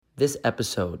This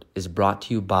episode is brought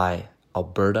to you by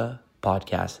Alberta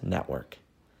Podcast Network.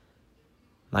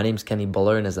 My name is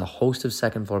Bhullar, and as the host of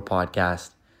Second Floor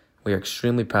Podcast, we are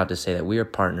extremely proud to say that we are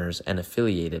partners and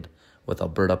affiliated with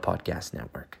Alberta Podcast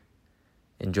Network.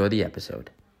 Enjoy the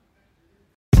episode.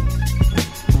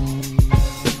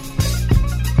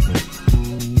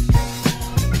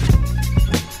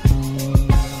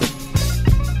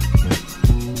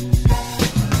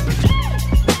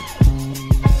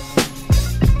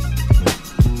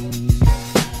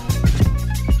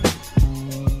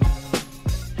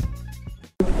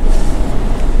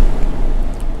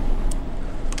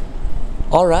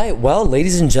 All right, well,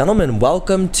 ladies and gentlemen,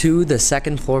 welcome to the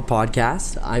Second Floor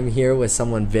Podcast. I'm here with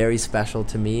someone very special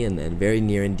to me and very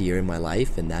near and dear in my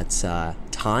life, and that's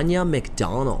Tania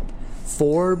McDonald,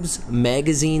 Forbes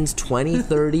Magazine's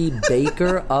 2030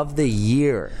 Baker of the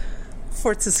Year.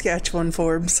 Fort Saskatchewan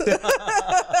Forbes.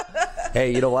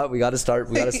 Hey, you know what? We got to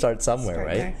start somewhere,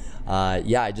 right?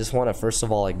 I just want to first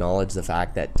of all acknowledge the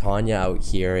fact that Tania out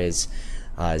here is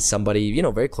somebody,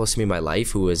 very close to me in my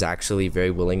life who is actually very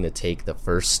willing to take the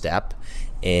first step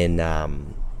in,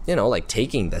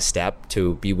 taking the step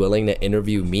to be willing to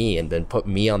interview me and then put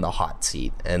me on the hot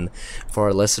seat. And for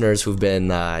our listeners who've been,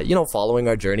 following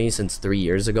our journey since 3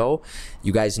 years ago,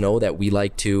 you guys know that we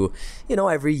like to,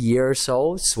 every year or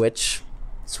so switch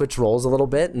roles a little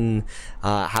bit and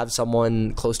have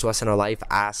someone close to us in our life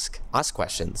ask us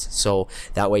questions. So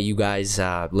that way you guys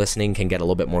listening can get a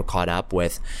little bit more caught up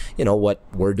with, what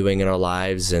we're doing in our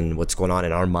lives and what's going on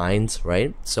in our minds,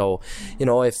 right? So,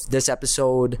 if this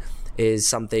episode is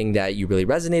something that you really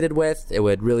resonated with, it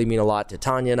would really mean a lot to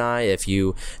Tania and I if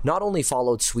you not only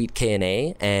followed Sweet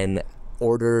K&A and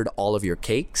ordered all of your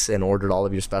cakes and ordered all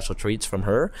of your special treats from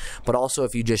her, but also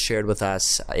if you just shared with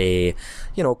us a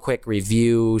quick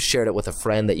review, shared it with a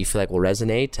friend that you feel like will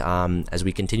resonate as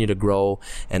we continue to grow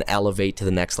and elevate to the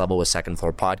next level with Second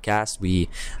Floor Podcast. We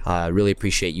really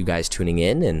appreciate you guys tuning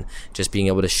in and just being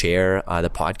able to share the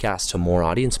podcast to more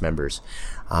audience members.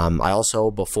 I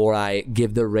also, before I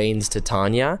give the reins to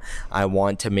Tania, I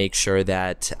want to make sure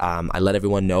that I let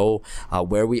everyone know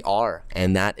where we are.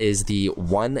 And that is the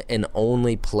one and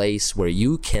only place where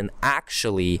you can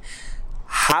actually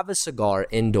have a cigar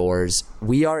indoors.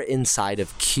 We are inside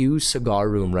of Q Cigar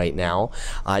Room right now,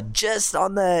 just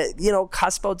on the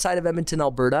cusp outside of Edmonton,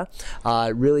 Alberta,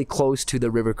 really close to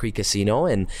the River Creek Casino.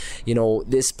 And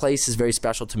this place is very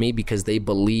special to me because they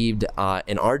believed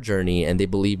in our journey, and they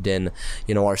believed in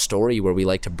our story, where we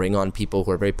like to bring on people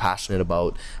who are very passionate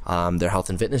about their health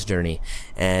and fitness journey.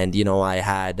 And I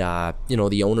had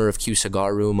the owner of Q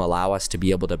Cigar Room allow us to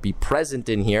be able to be present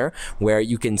in here, where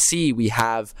you can see we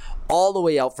have all the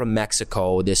way out from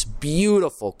Mexico this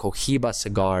beautiful Cohiba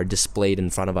cigar displayed in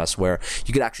front of us, where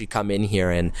you could actually come in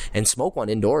here and smoke one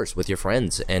indoors with your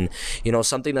friends. And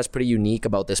something that's pretty unique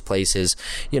about this place is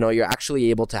you're actually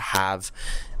able to have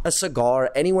a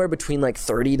cigar anywhere between like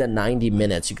 30 to 90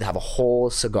 minutes. You could have a whole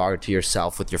cigar to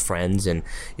yourself with your friends. And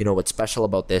what's special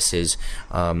about this is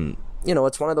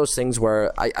it's one of those things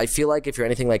where I feel like if you're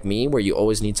anything like me, where you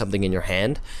always need something in your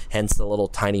hand, hence the little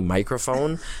tiny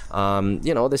microphone,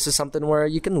 this is something where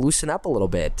you can loosen up a little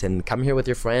bit and come here with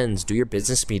your friends, do your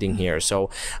business meeting here.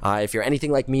 So if you're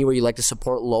anything like me, where you like to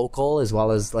support local as well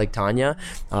as like Tania,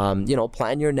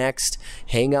 plan your next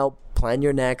hangout, plan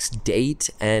your next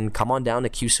date, and come on down to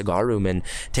Q Cigar Room and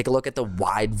take a look at the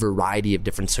wide variety of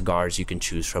different cigars you can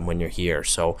choose from when you're here.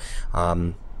 So,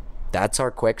 that's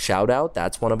our quick shout out.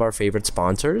 That's one of our favorite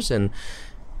sponsors. And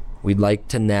we'd like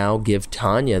to now give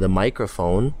Tania the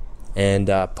microphone and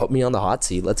put me on the hot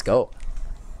seat. Let's go.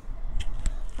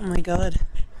 Oh my God.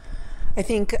 I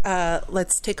think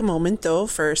let's take a moment though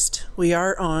first. We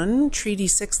are on Treaty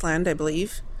 6 land, I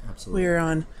believe. Absolutely. We're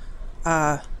on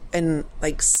and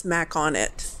like smack on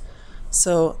it.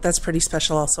 So that's pretty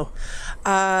special also.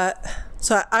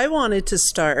 So I wanted to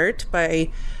start by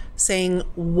saying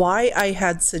why I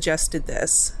had suggested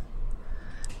this,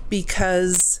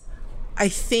 because I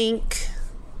think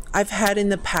I've had in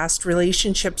the past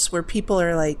relationships where people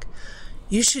are like,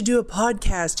 you should do a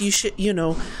podcast, you should,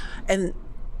 and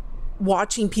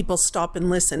watching people stop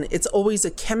and listen. It's always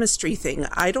a chemistry thing.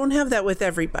 I don't have that with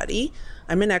everybody.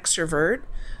 I'm an extrovert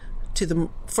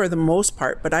for the most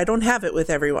part, but I don't have it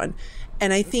with everyone.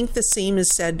 And I think the same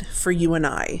is said for you and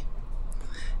I,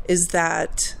 is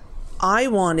that I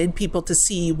wanted people to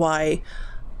see why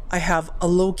I have a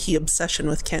low-key obsession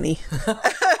with Kenny.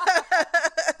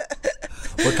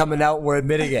 We're coming out. We're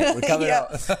admitting it. We're coming out.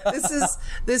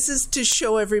 This is to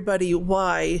show everybody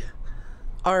why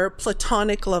our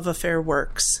platonic love affair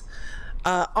works.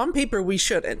 On paper, we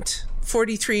shouldn't.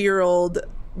 43-year-old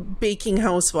baking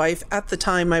housewife. At the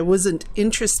time, I wasn't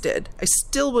interested. I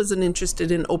still wasn't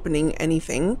interested in opening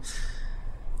anything.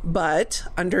 But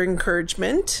under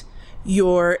encouragement,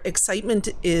 your excitement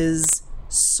is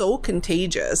so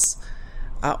contagious,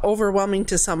 overwhelming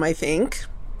to some, I think,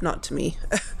 not to me.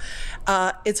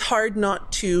 It's hard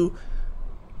not to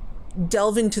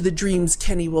delve into the dreams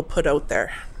Kenny will put out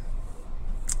there.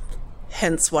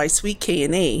 Hence why Sweet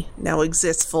K&A now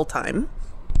exists full-time.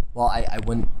 Well, I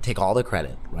wouldn't take all the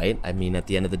credit, right? I mean, at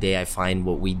the end of the day, I find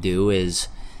what we do is,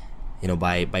 you know,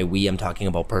 by we, I'm talking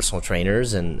about personal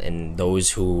trainers and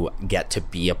those who get to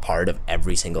be a part of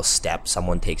every single step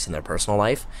someone takes in their personal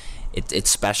life.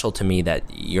 It's special to me that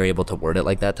you're able to word it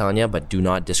like that, Tanya, but do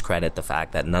not discredit the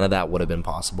fact that none of that would have been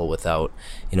possible without,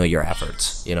 you know, your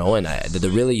efforts, you know. And the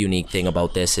really unique thing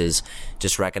about this is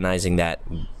just recognizing that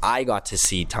I got to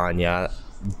see Tanya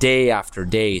day after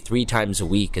day, 3 times a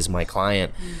week as my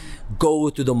client, go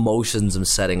through the motions of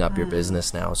setting up your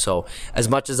business now. So as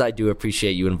much as I do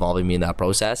appreciate you involving me in that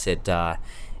process, it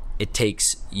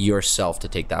takes yourself to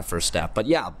take that first step. But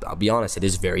yeah, I'll be honest, it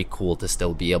is very cool to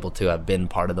still be able to have been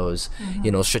part of those, you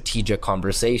know, strategic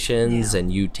conversations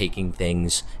and you taking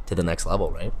things to the next level,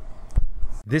 right?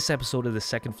 This episode of the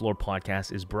Second Floor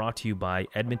Podcast is brought to you by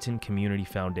Edmonton Community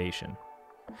Foundation.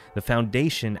 The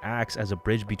foundation acts as a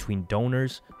bridge between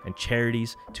donors and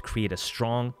charities to create a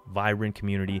strong, vibrant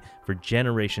community for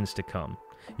generations to come.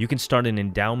 You can start an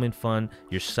endowment fund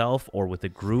yourself or with a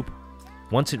group.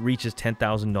 Once it reaches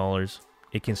 $10,000,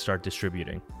 it can start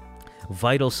distributing.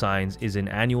 Vital Signs is an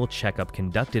annual checkup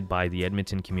conducted by the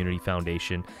Edmonton Community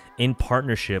Foundation in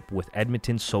partnership with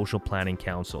Edmonton Social Planning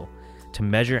Council to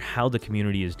measure how the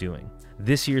community is doing.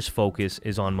 This year's focus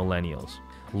is on millennials.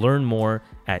 Learn more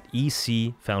at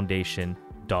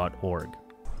ecfoundation.org.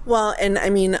 Well, and I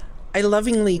mean, I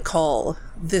lovingly call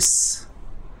this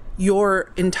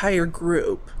your entire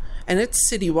group, and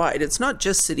it's citywide. It's not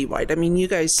just citywide. I mean, you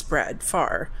guys spread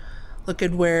far. Look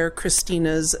at where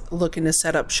Christina's looking to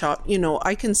set up shop. You know,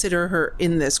 I consider her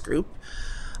in this group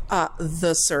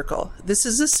the circle. This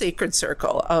is a sacred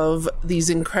circle of these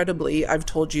incredibly, I've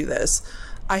told you this,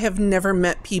 I have never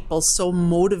met people so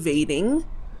motivating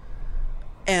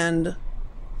and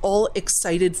all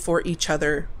excited for each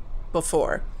other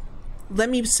before. Let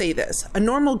me say this. A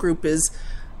normal group is,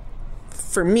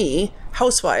 for me,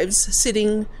 housewives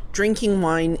sitting, drinking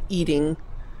wine, eating,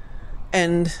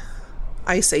 and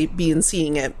I say be and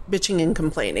seeing it, bitching and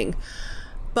complaining.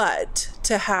 But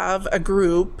to have a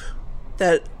group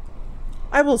that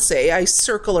I will say I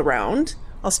circle around,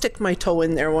 I'll stick my toe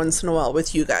in there once in a while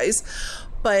with you guys,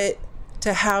 but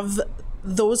to have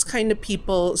those kind of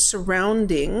people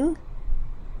surrounding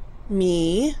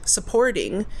me,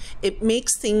 supporting, it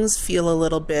makes things feel a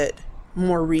little bit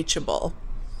more reachable.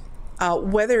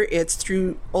 Whether it's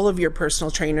through all of your personal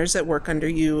trainers that work under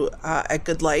you at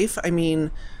Good Life. I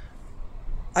mean,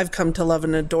 I've come to love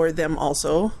and adore them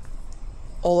also.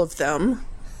 All of them.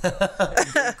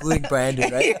 Including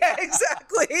Brandon, right? Yeah,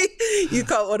 exactly. You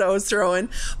caught what I was throwing.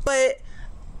 But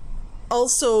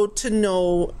also to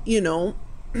know, you know,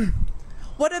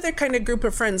 what other kind of group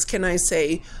of friends can I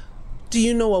say, do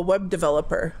you know a web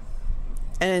developer?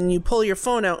 And you pull your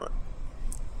phone out,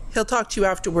 he'll talk to you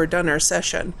after we're done our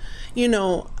session. You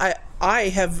know,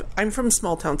 I'm from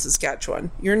small town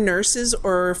Saskatchewan. You're nurses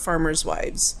or farmers'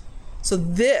 wives. So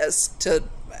to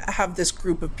have this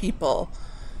group of people,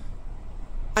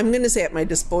 I'm going to say at my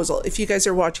disposal. If you guys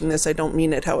are watching this, I don't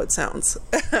mean it how it sounds.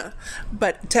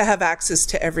 But to have access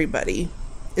to everybody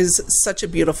is such a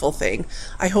beautiful thing.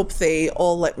 I hope they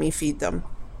all let me feed them.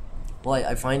 Well,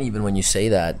 I find even when you say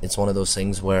that, it's one of those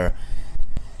things where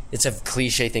it's a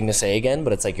cliche thing to say again,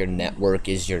 but it's like your network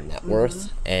is your net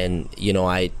worth. And, you know,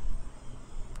 I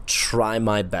try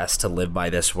my best to live by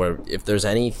this, where if there's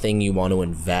anything you want to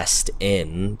invest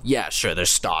in, yeah, sure,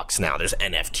 there's stocks now, there's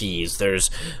NFTs, there's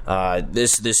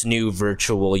this new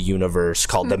virtual universe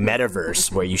called the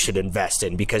metaverse where you should invest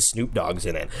in because Snoop Dogg's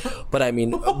in it. But I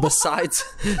mean, besides,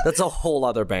 that's a whole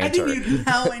other banter.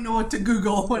 Now I know what to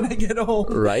Google when I get home.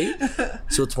 Right?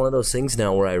 So it's one of those things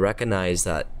now where I recognize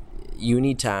that you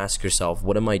need to ask yourself,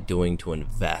 what am I doing to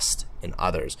invest in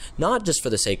others? Not just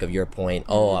for the sake of your point,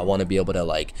 oh, I want to be able to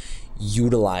like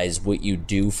utilize what you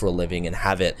do for a living and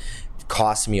have it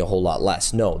cost me a whole lot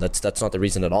less. No, that's not the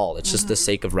reason at all. It's just the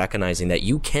sake of recognizing that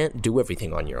you can't do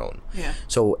everything on your own. Yeah.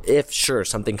 So if sure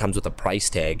something comes with a price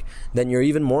tag, then you're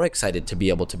even more excited to be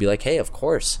able to be like, hey, of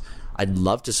course, I'd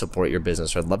love to support your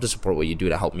business, or I'd love to support what you do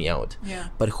to help me out. Yeah.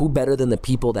 But who better than the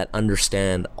people that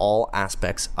understand all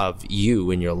aspects of you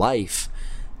in your life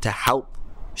to help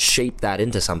shape that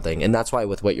into something. And that's why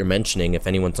with what you're mentioning, if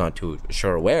anyone's not too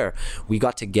sure aware, we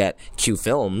got to get Q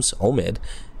Films, Omid,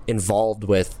 involved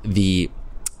with the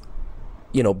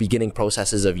beginning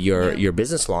processes of your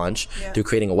business launch through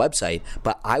creating a website.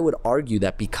 But I would argue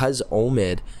that because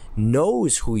Omid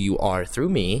knows who you are through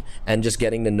me and just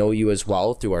getting to know you as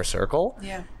well through our circle,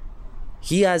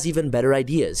 he has even better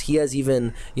ideas. He has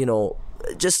even,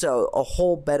 just a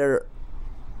whole better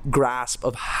grasp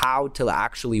of how to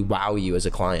actually wow you as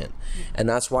a client. And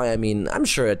that's why, I'm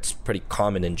sure it's pretty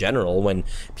common in general when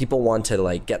people want to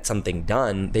like get something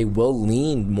done, they will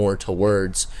lean more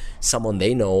towards someone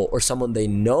they know, or someone they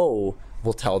know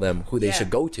will tell them who they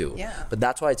should go to. But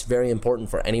that's why it's very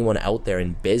important for anyone out there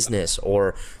in business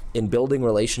or in building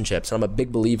relationships. And I'm a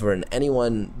big believer in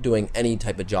anyone doing any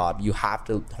type of job, you have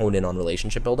to hone in on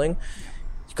relationship building.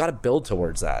 You got to build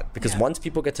towards that, because once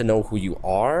people get to know who you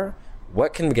are,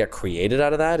 what can get created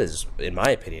out of that is, in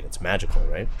my opinion, it's magical,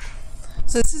 right?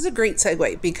 So this is a great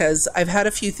segue, because I've had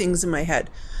a few things in my head.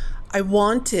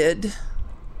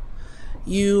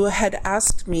 You had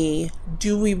asked me,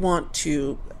 do we want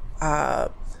to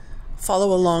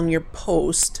follow along your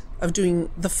post of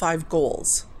doing the 5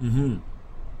 goals?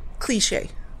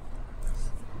 Cliche.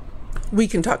 We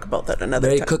can talk about that another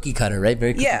time. Very cookie cutter, right?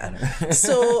 Very cookie cutter.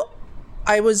 So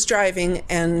I was driving,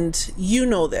 and you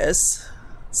know this.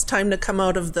 It's time to come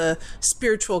out of the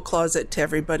spiritual closet to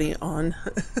everybody on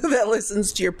that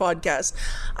listens to your podcast.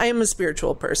 I am a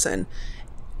spiritual person.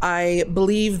 I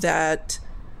believe there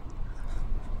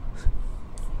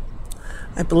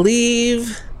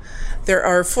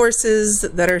are forces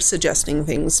that are suggesting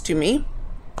things to me.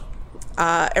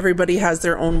 Everybody has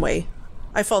their own way.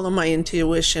 I follow my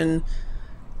intuition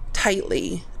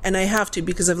tightly, and I have to,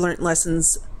 because I've learned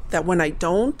lessons that when I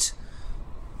don't,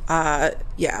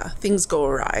 things go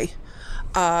awry.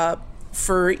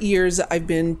 For years, I've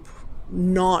been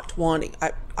not wanting,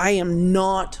 I am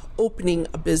not opening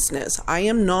a business. I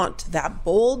am not that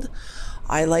bold.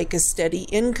 I like a steady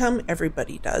income.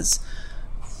 Everybody does.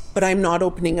 But I'm not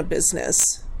opening a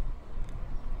business.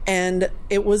 And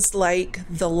it was like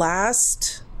the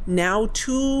last,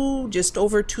 just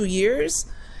over 2 years,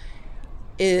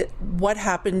 what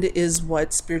happened is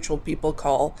what spiritual people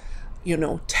call,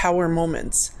 tower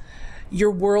moments.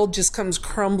 Your world just comes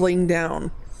crumbling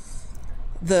down.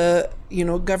 The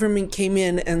government came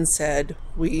in and said,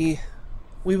 we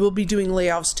will be doing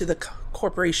layoffs to the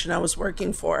corporation I was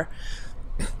working for.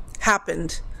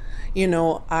 Happened.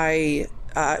 I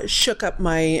shook up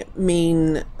my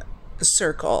main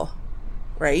circle,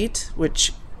 right?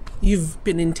 Which you've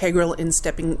been integral in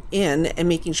stepping in and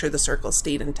making sure the circle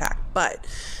stayed intact. But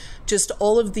just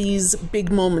all of these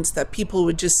big moments that people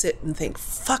would just sit and think,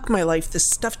 fuck my life, this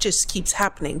stuff just keeps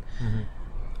happening,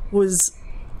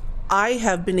 I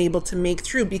have been able to make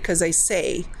through, because I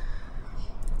say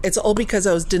it's all because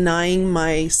I was denying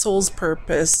my soul's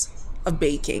purpose of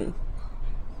baking.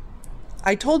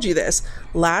 I told you this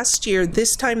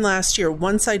this time last year,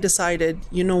 once I decided,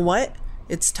 you know what,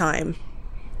 it's time.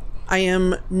 I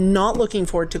am not looking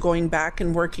forward to going back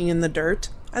and working in the dirt.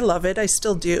 I love it. I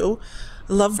still do.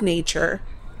 I love nature,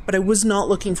 but I was not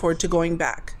looking forward to going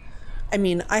back.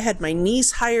 I had my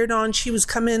niece hired on. She was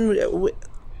coming.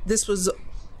 This was,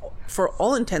 for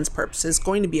all intents and purposes,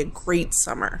 going to be a great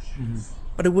summer,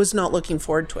 but I was not looking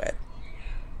forward to it.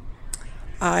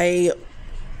 I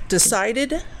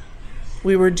decided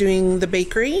we were doing the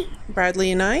bakery,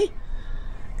 Bradley and I,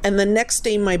 and the next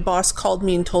day my boss called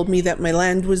me and told me that my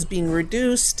land was being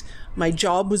reduced, my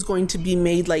job was going to be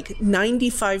made like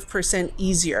 95%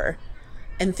 easier,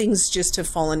 and things just have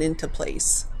fallen into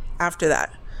place after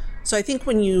that. So I think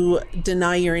when you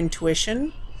deny your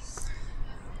intuition,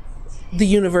 the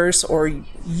universe or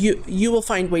you will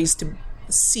find ways to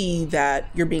see that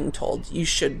you're being told you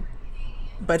should,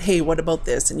 but hey, what about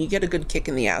this? And you get a good kick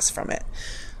in the ass from it.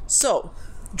 So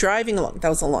driving along, that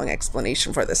was a long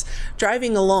explanation for this.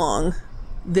 Driving along,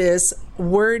 this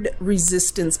word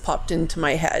resistance popped into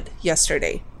my head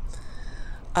yesterday.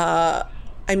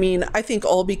 I think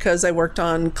all because I worked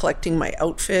on collecting my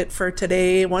outfit for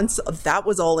today. Once that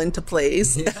was all into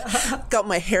place, got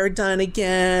my hair done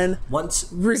again.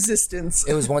 Resistance.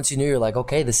 It was once you knew, you're like,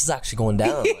 okay, this is actually going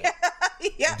down.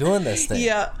 You're doing this thing.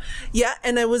 Yeah.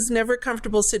 And I was never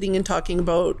comfortable sitting and talking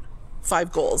about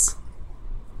 5 goals.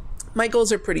 My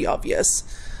goals are pretty obvious.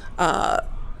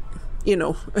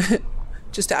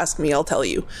 Just ask me, I'll tell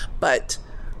you. But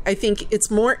I think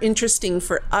it's more interesting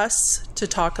for us to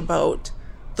talk about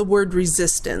the word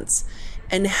resistance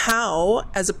and how,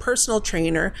 as a personal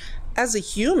trainer, as a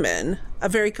human, a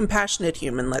very compassionate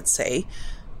human, let's say,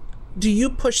 do you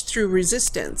push through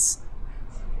resistance?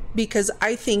 because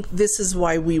I think this is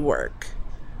why we work.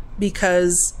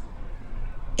 Because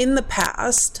in the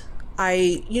past,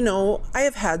 I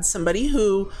have had somebody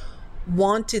who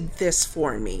wanted this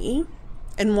for me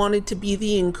and wanted to be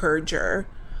the encourager,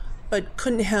 but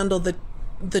couldn't handle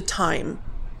the time.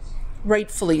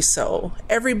 Rightfully so.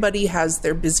 Everybody has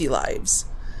their busy lives.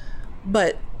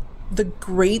 But the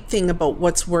great thing about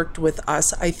what's worked with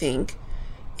us, I think,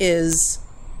 is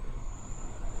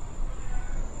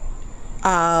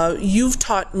you've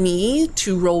taught me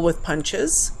to roll with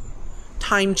punches.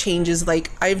 Time changes.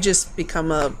 Like, I've just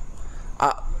become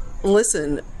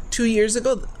listen, 2 years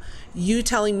ago, you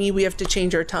telling me we have to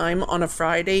change our time on a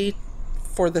Friday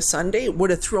for the Sunday would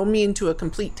have thrown me into a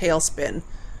complete tailspin.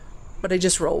 But I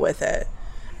just roll with it.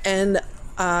 And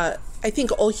I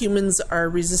think all humans are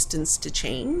resistant to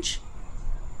change.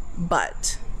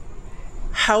 But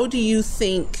how do you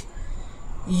think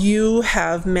you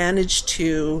have managed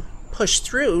to push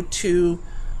through to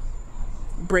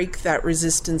break that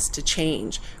resistance to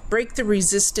change? Break the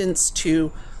resistance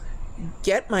to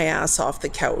get my ass off the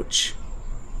couch.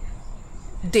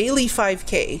 Daily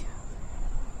 5K.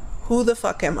 Who the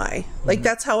fuck am I? Like,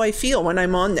 that's how I feel when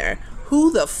I'm on there.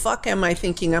 Who the fuck am I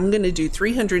thinking I'm going to do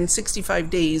 365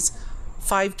 days,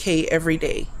 5K every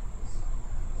day?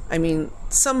 I mean,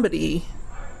 somebody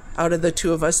out of the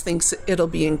two of us thinks it'll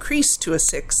be increased to a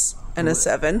 6 and a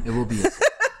 7. It will be.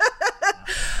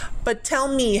 But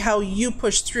tell me how you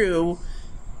push through,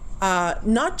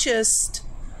 not just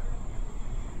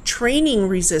training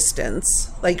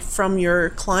resistance, like from your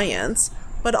clients,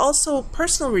 but also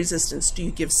personal resistance. Do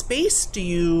you give space? Do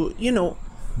you,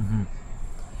 Mm-hmm.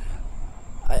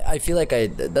 I feel like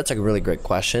that's a really great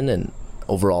question, and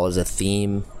overall as a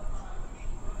theme,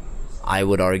 I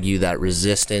would argue that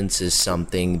resistance is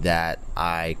something that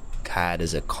I had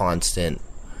as a constant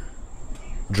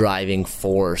driving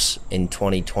force in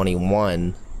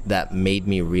 2021 that made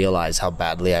me realize how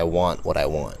badly I want what I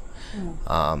want.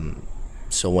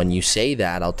 So when you say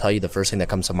that, I'll tell you the first thing that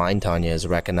comes to mind, Tanya, is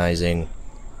recognizing,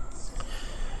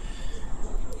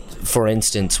 for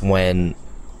instance, when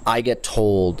I get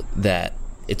told that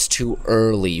it's too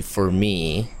early for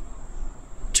me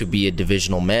to be a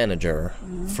divisional manager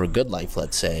for Good Life,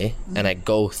 let's say, and I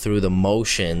go through the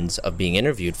motions of being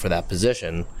interviewed for that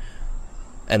position,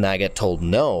 and I get told,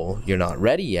 no, you're not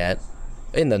ready yet,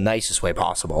 in the nicest way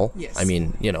possible. Yes. I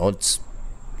mean, let's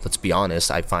be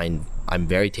honest, I find I'm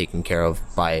very taken care of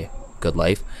by Good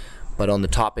Life. But on the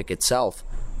topic itself,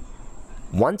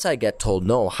 once I get told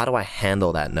no, how do I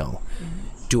handle that no?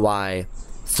 Do I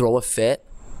throw a fit,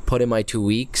 put in my 2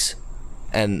 weeks,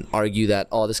 and argue that,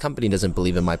 oh, this company doesn't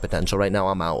believe in my potential right now,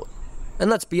 I'm out? And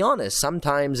let's be honest,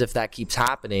 sometimes if that keeps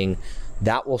happening,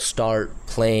 that will start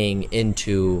playing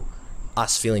into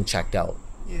us feeling checked out.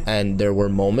 Yeah. And there were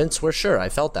moments where, sure, I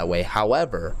felt that way.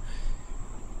 However,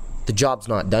 the job's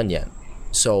not done yet.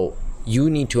 So you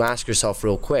need to ask yourself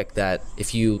real quick that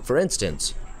if you, for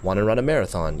instance, want to run a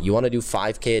marathon, you want to do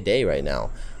 5K a day right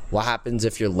now, what happens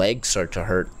if your legs start to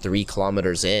hurt 3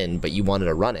 kilometers in, but you wanted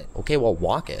to run it? Okay, well,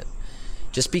 walk it.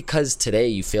 Just because today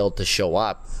you failed to show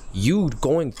up, you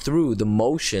going through the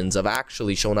motions of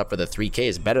actually showing up for the 3K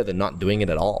is better than not doing it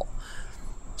at all.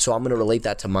 So I'm going to relate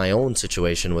that to my own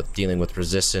situation with dealing with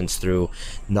resistance through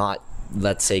not,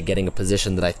 let's say, getting a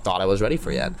position that I thought I was ready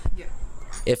for yet. Yeah.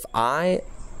 If I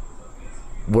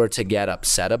were to get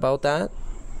upset about that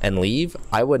and leave,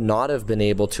 I would not have been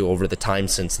able to, over the time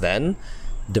since then,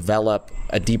 develop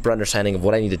a deeper understanding of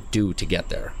what I need to do to get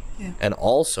there. Yeah. And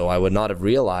also, I would not have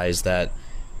realized that,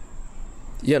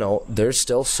 there's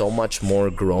still so much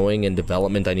more growing and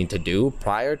development I need to do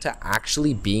prior to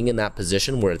actually being in that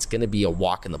position where it's going to be a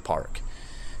walk in the park.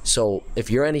 So if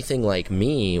you're anything like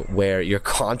me, where you're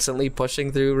constantly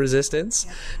pushing through resistance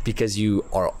because you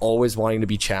are always wanting to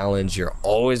be challenged, you're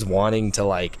always wanting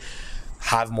to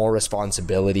have more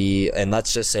responsibility, and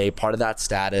let's just say part of that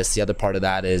status, the other part of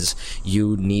that is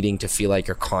you needing to feel like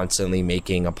you're constantly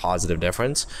making a positive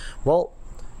difference. Well,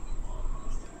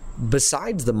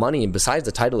 besides the money and besides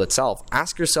the title itself,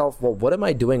 ask yourself, well, what am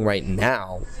I doing right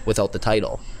now without the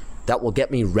title that will get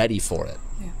me ready for it?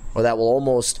 Yeah. Or that will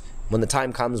almost, when the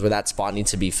time comes where that spot needs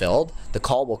to be filled, the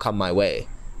call will come my way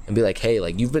and be like, hey,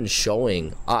 you've been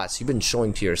showing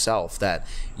to yourself that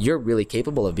you're really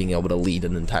capable of being able to lead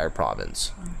an entire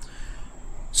province.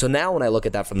 So now when I look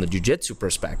at that from the jiu-jitsu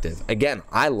perspective, again,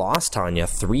 I lost Tanya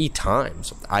 3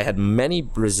 times. I had many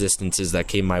resistances that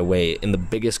came my way in the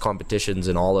biggest competitions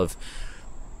in all of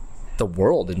the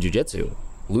world in jiu-jitsu.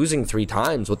 Losing 3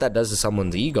 times, what that does to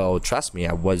someone's ego, trust me,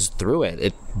 I was through it.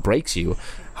 It breaks you.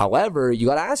 However, you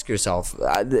got to ask yourself,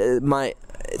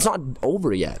 it's not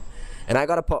over yet. And I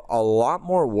got to put a lot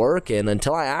more work in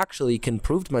until I actually can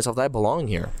prove to myself that I belong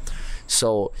here.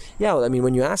 So, yeah, I mean,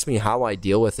 when you ask me how I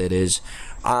deal with it is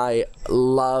I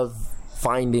love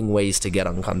finding ways to get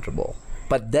uncomfortable.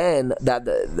 But then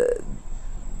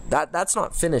that's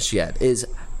not finished yet. Is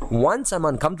once I'm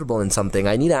uncomfortable in something,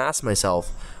 I need to ask myself,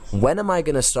 when am I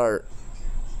going to start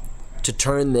to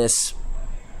turn this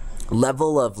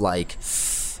level of like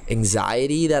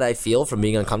anxiety that I feel from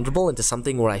being uncomfortable into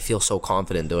something where I feel so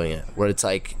confident doing it, where it's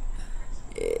like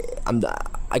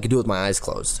I could do it with my eyes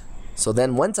closed. So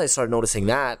then once I start noticing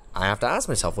that, I have to ask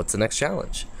myself, what's the next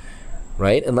challenge,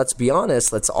 right? And let's be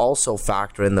honest, let's also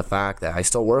factor in the fact that I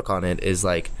still work on it, is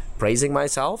like praising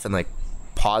myself and like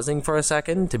pausing for a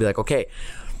second to be like, okay,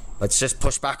 let's just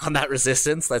push back on that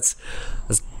resistance. Let's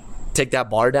take that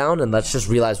bar down and let's just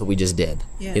realize what we just did.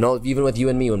 Yeah. You know, even with you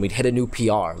and me, when we'd hit a new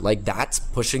PR, like that's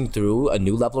pushing through a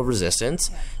new level of resistance,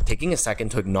 taking a second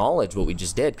to acknowledge what we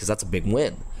just did, because that's a big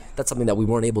win. That's something that we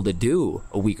weren't able to do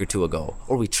a week or two ago.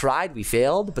 Or we tried, we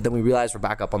failed, but then we realized we're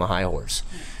back up on the high horse.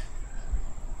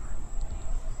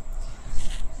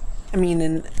 I mean,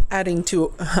 and adding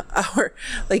to our,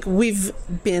 like, we've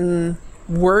been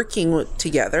working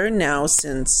together now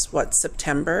since,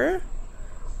 September?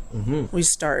 Mm-hmm. We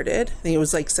started. I think it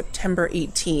was like September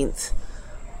 18th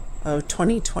of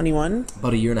 2021.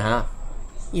 About a year and a half.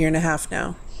 Year and a half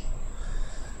now.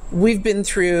 We've been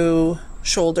through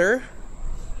shoulder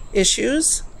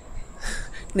issues,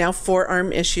 now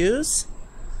forearm issues.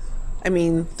 I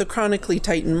mean, the chronically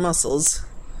tightened muscles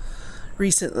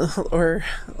diagnosed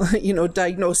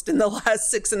in the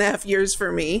last 6.5 years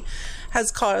for me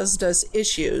has caused us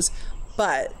issues.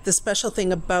 But the special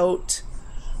thing about,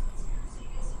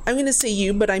 I'm going to say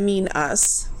you, but I mean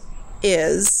us,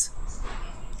 is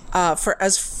for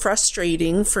as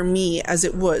frustrating for me as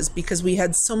it was, because we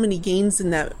had so many gains in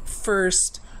that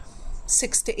first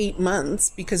 6 to 8 months,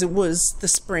 because it was the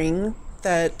spring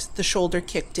that the shoulder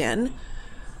kicked in,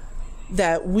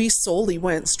 that we solely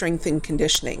went strength and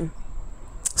conditioning.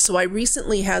 So I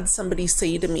recently had somebody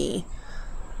say to me,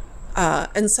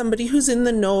 and somebody who's in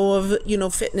the know of,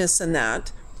 fitness and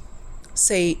that,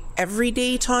 say, every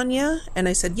day, Tania? And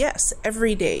I said, yes,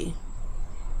 every day.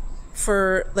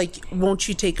 For, like, won't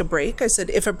you take a break? I said,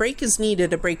 if a break is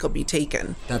needed, a break will be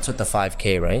taken. That's with the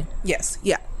 5K, right? Yes,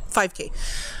 yeah, 5K.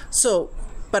 So,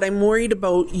 but I'm worried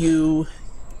about you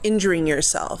injuring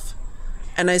yourself.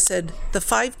 And I said, the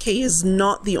 5K is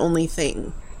not the only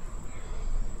thing.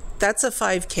 That's a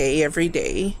 5K every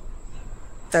day.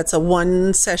 That's a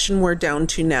 1 session we're down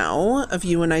to now of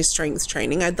you and I strength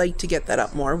training. I'd like to get that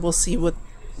up more. We'll see with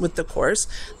the course.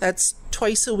 That's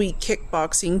twice a week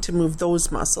kickboxing to move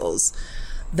those muscles.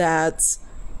 That's,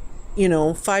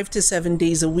 5 to 7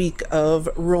 days a week of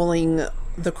rolling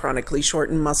the chronically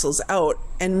shortened muscles out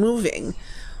and moving.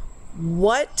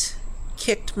 What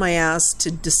kicked my ass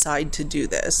to decide to do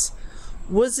this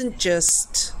wasn't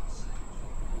just...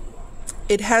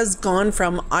 It has gone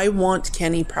from, I want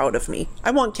Kenny proud of me.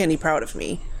 I want Kenny proud of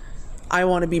me. I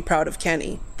want to be proud of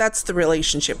Kenny. That's the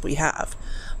relationship we have.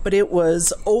 But it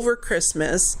was over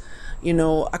Christmas,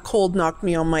 a cold knocked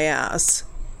me on my ass,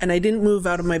 and I didn't move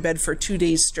out of my bed for 2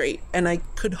 days straight, and I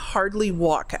could hardly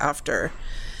walk after.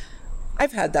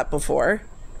 I've had that before,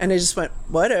 and I just went,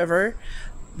 whatever.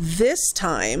 This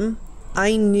time,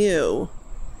 I knew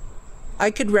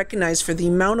I could recognize, for the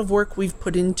amount of work we've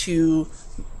put into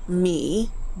me,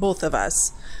 both of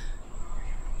us,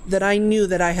 that I knew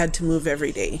that I had to move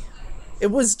every day. It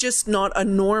was just not a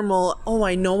normal, oh,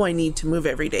 I know I need to move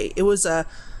every day. It was a,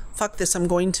 fuck this, I'm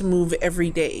going to move every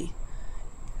day.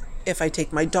 If I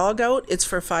take my dog out, it's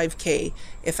for 5K.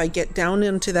 If I get down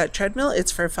into that treadmill,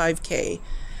 it's for 5K.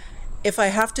 If I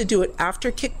have to do it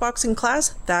after kickboxing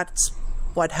class, that's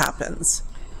what happens.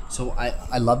 So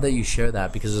I love that you share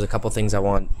that, because there's a couple things I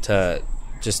want to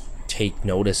just take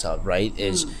notice of, right?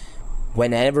 Is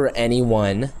whenever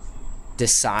anyone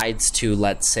decides to,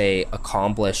 let's say,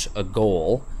 accomplish a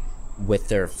goal with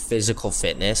their physical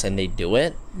fitness and they do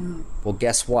it, well,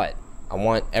 guess what? I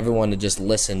want everyone to just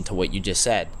listen to what you just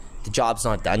said. The job's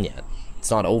not done yet.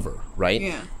 It's not over, right?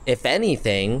 Yeah. If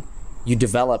anything, you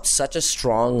develop such a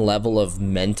strong level of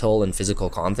mental and physical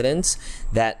confidence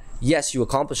that, yes, you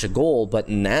accomplish a goal, but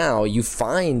now you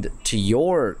find, to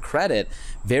your credit,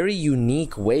 very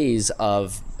unique ways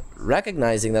of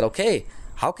recognizing that, okay,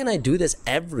 how can I do this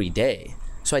every day?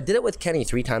 So I did it with Kenny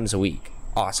 3 times a week.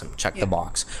 Awesome. Check the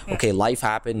box. Yeah. Okay, life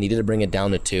happened, needed to bring it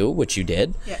down to 2, which you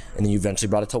did. Yeah. And then you eventually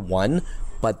brought it to 1.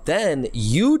 But then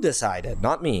you decided,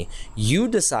 not me, you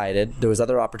decided there was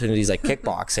other opportunities like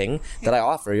kickboxing that I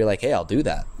offer. You're like, hey, I'll do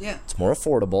that. Yeah. It's more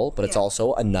affordable, but it's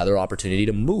also another opportunity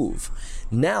to move.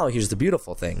 Now, here's the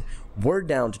beautiful thing. We're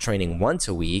down to training once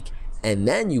a week, and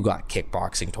then you got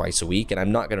kickboxing twice a week. And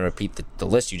I'm not going to repeat the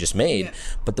list you just made.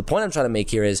 But the point I'm trying to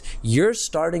make here is you're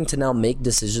starting to now make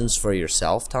decisions for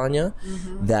yourself, Tanya,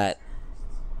 that,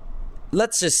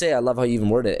 let's just say, I love how you even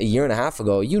worded it, a year and a half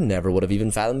ago, you never would have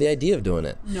even fathomed the idea of doing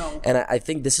it. No. And I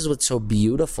think this is what's so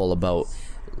beautiful about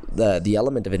the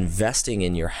element of investing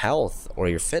in your health or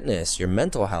your fitness, your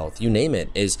mental health, you name it,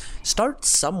 is start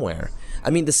somewhere. I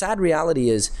mean, the sad reality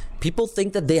is people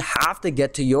think that they have to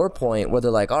get to your point where they're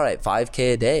like, all right,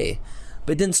 5K a day.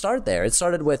 But it didn't start there. It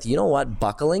started with, you know what,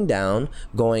 buckling down,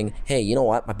 going, hey, you know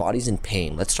what, my body's in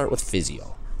pain. Let's start with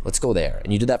physio. Let's go there.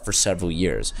 And you did that for several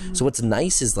years. So what's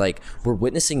nice is like we're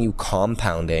witnessing you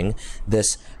compounding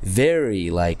this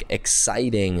very like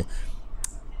exciting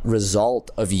result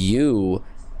of you,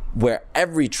 where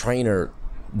every trainer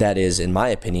that is, in my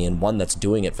opinion, one that's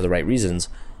doing it for the right reasons,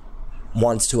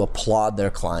 wants to applaud their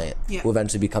client, who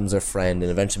eventually becomes their friend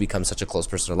and eventually becomes such a close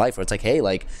person to their life, where it's like, hey,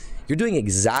 like you're doing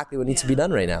exactly what needs to be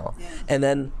done right now. And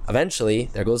then eventually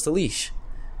there goes the leash.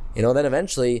 You know, then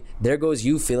eventually there goes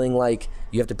you feeling like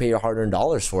you have to pay your hard-earned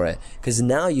dollars for it, because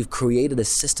now you've created a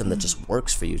system that just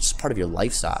works for you. It's just part of your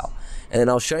lifestyle. And then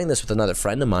I was sharing this with another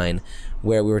friend of mine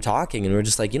where we were talking and we were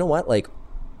just like, you know what, like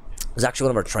it was actually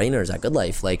one of our trainers at Good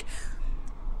Life. Like,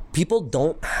 people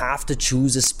don't have to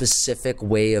choose a specific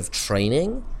way of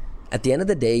training. At the end of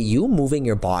the day, you moving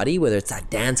your body, whether it's that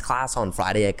dance class on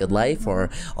Friday at Good Life, or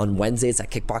on Wednesday it's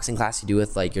that kickboxing class you do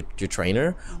with like your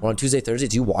trainer, or on Tuesday, Thursday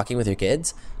it's you walking with your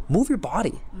kids, move your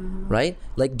body, right?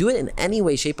 Like, do it in any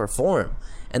way, shape, or form.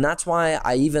 And that's why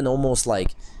I even almost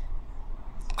like,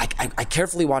 I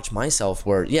carefully watch myself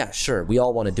where, yeah, sure, we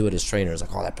all want to do it as trainers.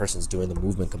 Like, oh, that person's doing the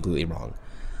movement completely wrong.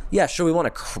 Yeah, sure, we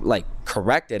want to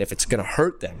correct it if it's going to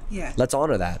hurt them. Yeah. Let's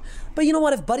honor that. But you know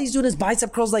what? If Buddy's doing his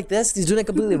bicep curls like this, he's doing it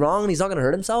completely wrong and he's not going to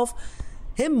hurt himself,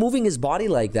 him moving his body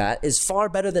like that is far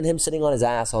better than him sitting on his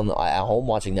ass at home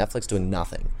watching Netflix doing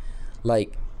nothing.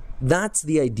 Like, that's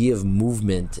the idea of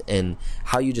movement, and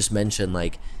how you just mentioned,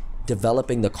 like,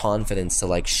 developing the confidence to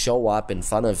like show up in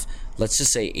front of, let's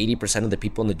just say 80% of the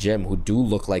people in the gym who do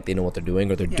look like they know what they're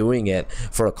doing, or they're doing it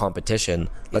for a competition.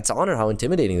 Let's honor how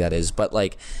intimidating that is. But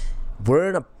like, we're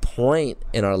in a point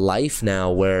in our life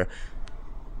now where,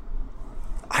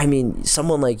 I mean,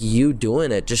 someone like you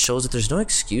doing it just shows that there's no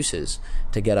excuses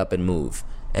to get up and move.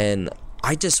 And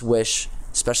I just wish,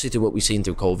 especially through what we've seen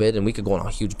through COVID, and we could go on a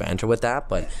huge banter with that,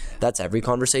 but that's every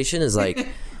conversation, is like,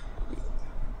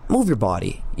 move your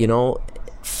body, you know,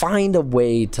 find a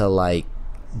way to like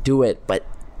do it. But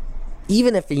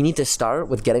even if you need to start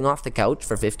with getting off the couch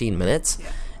for 15 minutes,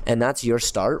 and that's your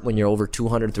start when you're over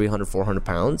 200, 300, 400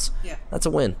 pounds, that's a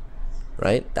win,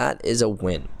 right? That is a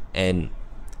win. And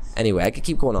anyway, I could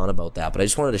keep going on about that, but I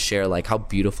just wanted to share like how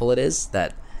beautiful it is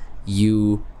that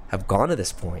you have gone to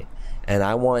this point. And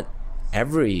I want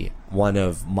every one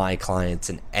of my clients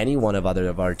and any one of other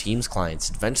of our team's clients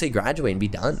to eventually graduate and be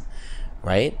done.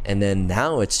 Right? And then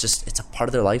now it's a part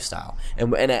of their lifestyle.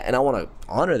 And I want to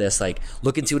honor this, like,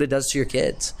 look and see what it does to your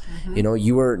kids. You know,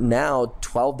 you are now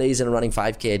 12 days in running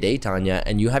 5K a day, Tanya,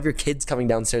 and you have your kids coming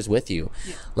downstairs with you.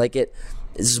 Like, this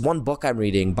is one book I'm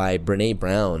reading by Brene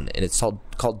Brown, and it's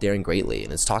called Daring Greatly.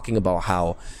 And it's talking about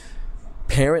how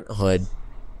parenthood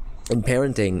and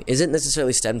parenting isn't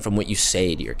necessarily stemmed from what you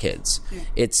say to your kids.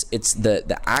 It's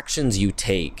the actions you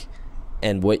take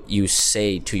and what you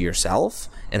say to yourself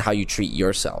and how you treat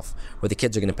yourself, where the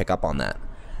kids are going to pick up on that,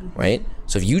 right?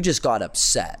 So if you just got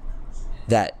upset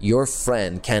that your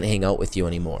friend can't hang out with you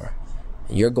anymore,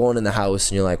 and you're going in the house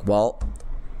and you're like, well,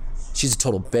 she's a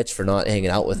total bitch for not hanging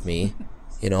out with me,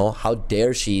 you know, how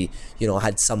dare she, you know,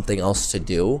 had something else to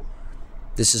do.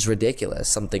 This is ridiculous.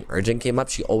 Something urgent came up.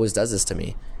 She always does this to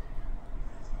me.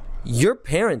 You're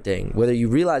parenting, whether you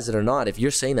realize it or not, if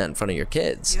you're saying that in front of your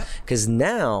kids. Because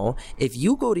now, if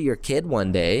you go to your kid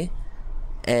one day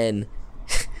and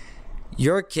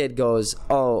your kid goes,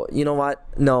 oh, you know what?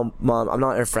 No, Mom, I'm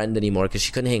not her friend anymore because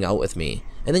she couldn't hang out with me.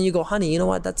 And then you go, honey, you know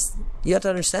what? You have to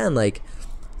understand, like,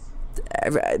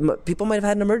 people might have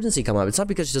had an emergency come up. It's not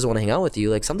because she doesn't want to hang out with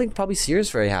you. Like, something probably serious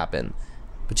for her happened.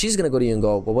 But she's going to go to you and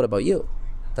go, well, what about you?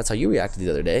 That's how you reacted the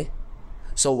other day.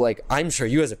 So, like, I'm sure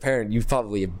you as a parent, you've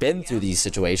probably been through these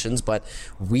situations, but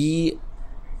we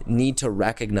need to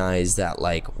recognize that,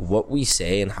 like, what we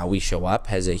say and how we show up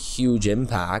has a huge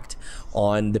impact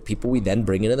on the people we then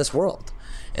bring into this world.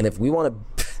 And if we want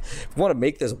to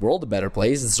make this world a better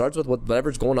place, it starts with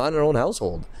whatever's going on in our own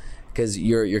household. because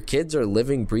your kids are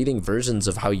living, breathing versions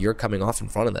of how you're coming off in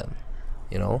front of them,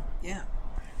 you know? Yeah.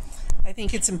 I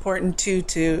think it's important too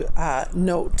to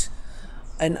note,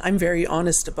 and I'm very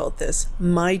honest about this,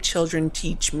 my children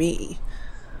teach me.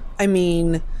 I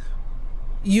mean,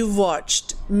 you've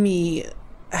watched me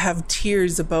have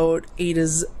tears about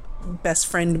Ada's best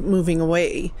friend moving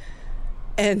away.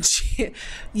 And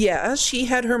she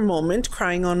had her moment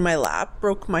crying on my lap,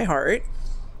 broke my heart.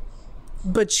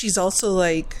 But she's also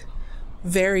like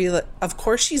of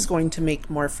course she's going to make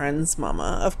more friends,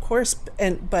 Mama. Of course.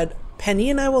 But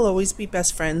Penny and I will always be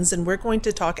best friends, and we're going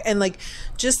to talk. And like,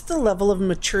 just the level of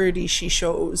maturity she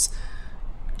shows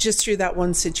just through that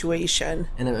one situation.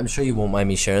 And I'm sure you won't mind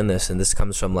me sharing this, and this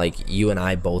comes from like you and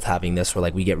I both having this where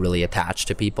like we get really attached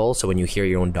to people. So when you hear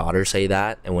your own daughter say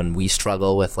that, and when we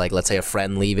struggle with like, let's say a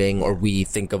friend leaving, or we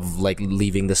think of like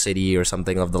leaving the city or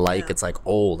something of the like, it's like,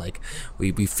 oh, like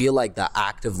we feel like the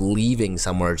act of leaving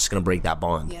somewhere is just gonna break that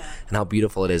bond. And how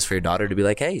beautiful it is for your daughter to be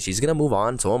like, hey, she's gonna move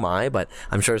on, so am I. But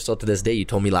I'm sure still to this day, you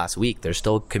told me last week, they're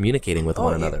still communicating with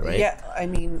one another, right? Yeah, I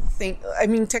mean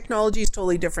technology is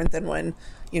totally different than when,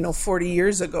 40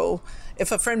 years ago, if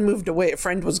a friend moved away, a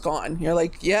friend was gone. You're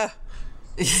like, yeah,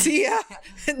 see ya.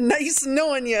 Nice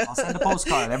knowing you. I'll send a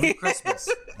postcard every Christmas,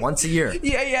 once a year.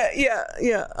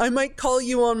 Yeah. I might call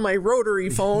you on my rotary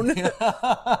phone.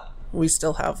 We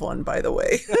still have one, by the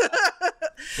way.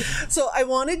 So I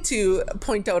wanted to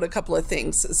point out a couple of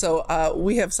things. So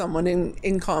we have someone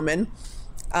in common.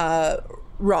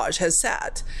 Raj has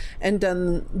sat and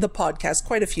done the podcast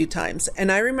quite a few times.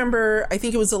 And I remember, I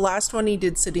think it was the last one he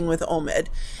did sitting with Omid.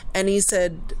 And he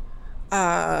said,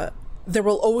 there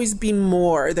will always be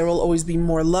more. There will always be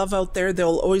more love out there. There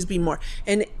will always be more.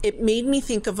 And it made me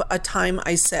think of a time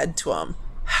I said to him,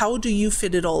 how do you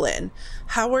fit it all in?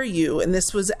 How are you? And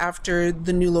this was after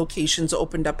the new locations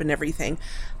opened up and everything.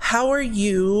 How are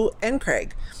you and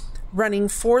Craig running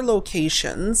 4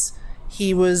 locations?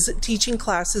 He was teaching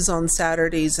classes on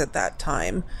Saturdays at that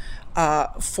time,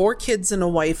 4 kids and a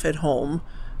wife at home.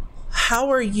 How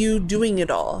are you doing it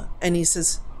all? And he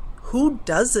says, who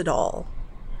does it all?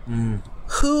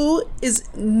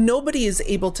 Nobody is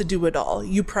able to do it all.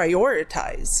 You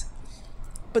prioritize.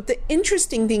 But the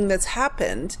interesting thing that's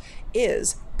happened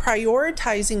is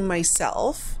prioritizing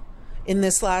myself in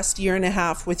this last year and a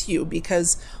half with you,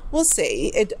 because we'll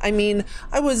say it. I mean,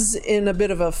 I was in a bit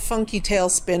of a funky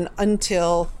tailspin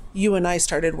until you and I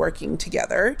started working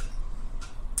together.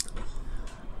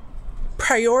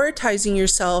 Prioritizing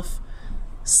yourself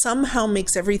somehow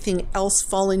makes everything else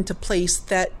fall into place,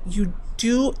 that you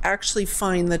do actually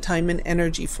find the time and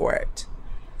energy for it.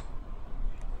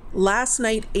 Last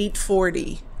night,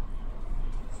 8:40.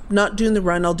 Not doing the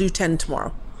run, I'll do 10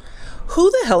 tomorrow. Who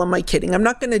the hell am I kidding? I'm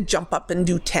not going to jump up and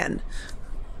do 10.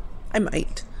 I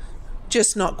might.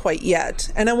 Just not quite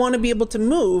yet. And I want to be able to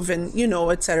move and,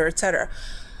 et cetera, et cetera.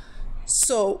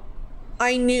 So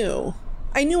I knew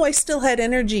I still had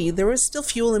energy. There was still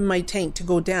fuel in my tank to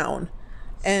go down.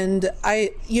 And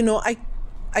I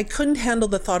couldn't handle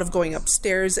the thought of going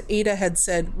upstairs. Ada had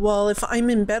said, well, if I'm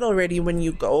in bed already when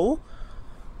you go,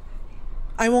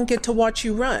 I won't get to watch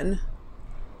you run.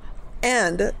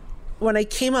 And when I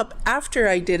came up after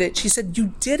I did it, she said,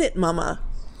 you did it, Mama.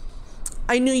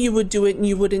 I knew you would do it and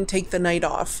you wouldn't take the night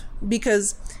off,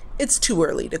 because it's too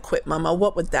early to quit, Mama.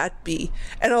 What would that be?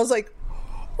 And I was like,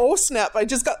 oh snap. I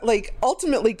just got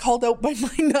ultimately called out by my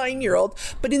 9-year-old,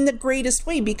 but in the greatest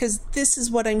way, because this is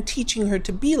what I'm teaching her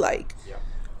to be like. Yeah.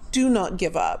 Do not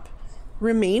give up.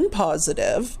 Remain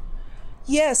positive.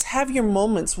 Yes, have your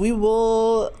moments. We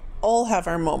will all have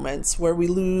our moments where we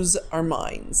lose our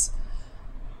minds.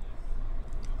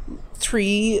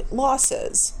 3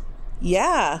 losses.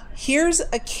 Yeah, here's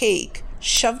a cake.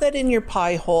 Shove that in your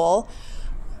pie hole.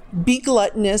 Be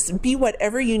gluttonous. Be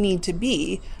whatever you need to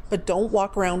be. But don't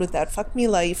walk around with that fuck me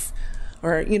life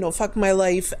or, fuck my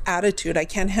life attitude. I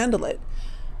can't handle it.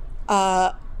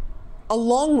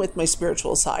 Along with my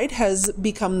spiritual side has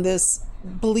become this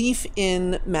belief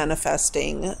in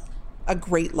manifesting a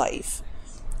great life,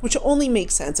 which only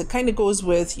makes sense. It kind of goes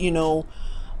with, you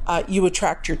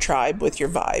attract your tribe with your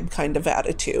vibe kind of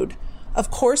attitude. Of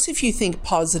course, if you think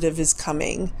positive is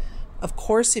coming, of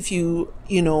course, if you,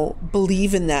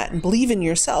 believe in that and believe in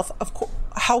yourself, of course,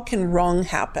 how can wrong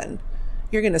happen?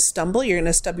 You're going to stumble, you're going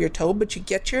to stub your toe, but you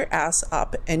get your ass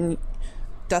up and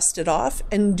dust it off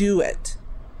and do it.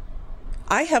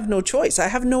 I have no choice. I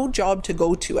have no job to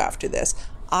go to after this.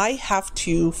 I have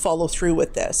to follow through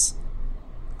with this.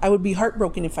 I would be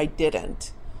heartbroken if I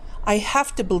didn't. I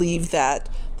have to believe that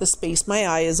the space my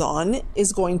eye is on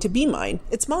is going to be mine.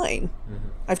 It's mine. Mm-hmm.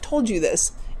 I've told you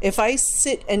this. If I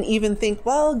sit and even think,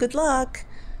 well, good luck,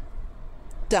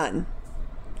 Done.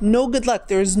 No good luck.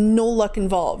 There's no luck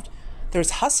involved.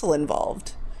 There's hustle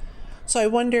involved. So I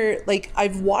wonder, like,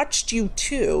 I've watched you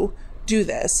too do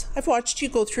this. I've watched you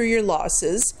go through your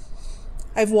losses.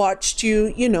 I've watched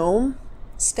you,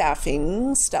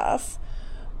 staffing stuff.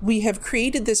 We have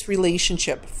created this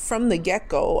relationship from the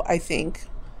get-go, I think.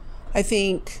 I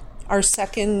think our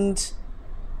second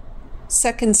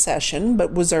session,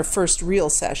 but was our first real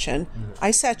session,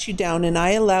 I sat you down and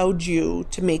I allowed you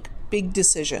to make big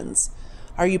decisions.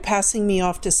 Are you passing me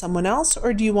off to someone else,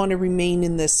 or do you want to remain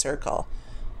in this circle?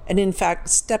 And in fact,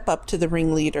 step up to the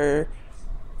ringleader,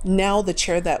 now the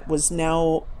chair that was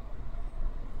now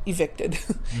evicted,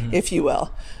 if you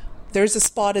will. There's a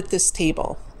spot at this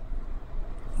table.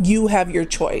 You have your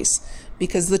choice,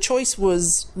 because the choice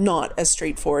was not as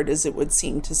straightforward as it would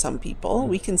seem to some people.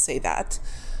 We can say that.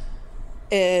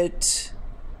 It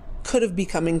could have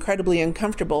become incredibly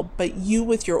uncomfortable, but you,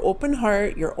 with your open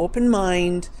heart, your open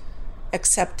mind,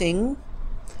 accepting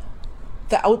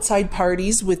the outside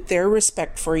parties with their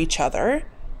respect for each other,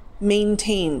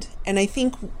 maintained. And I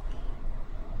think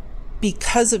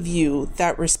because of you,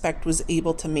 that respect was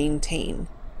able to maintain.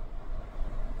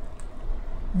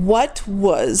 What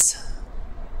was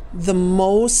the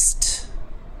most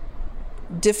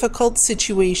difficult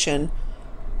situation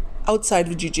outside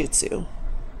of jiu-jitsu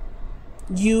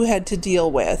you had to deal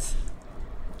with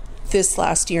this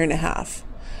last year and a half?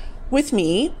 With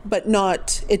me, but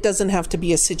not, it doesn't have to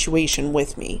be a situation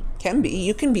with me. Can be.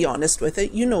 You can be honest with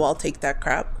it. I'll take that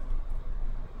crap.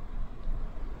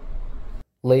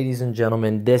 Ladies and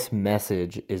gentlemen, this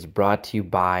message is brought to you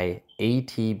by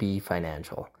ATB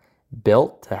Financial,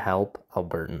 built to help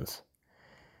Albertans.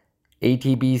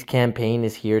 ATB's campaign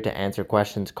is here to answer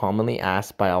questions commonly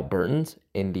asked by Albertans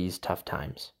in these tough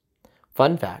times.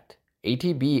 Fun fact,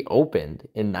 ATB opened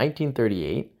in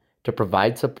 1938 to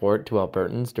provide support to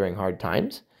Albertans during hard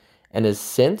times, and has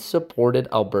since supported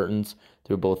Albertans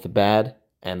through both the bad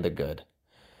and the good.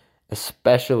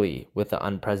 Especially with the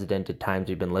unprecedented times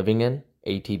we've been living in,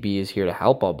 ATB is here to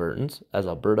help Albertans as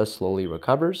Alberta slowly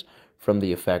recovers from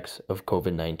the effects of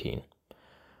COVID-19.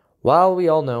 While we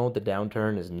all know the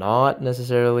downturn is not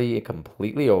necessarily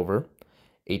completely over,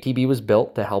 ATB was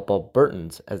built to help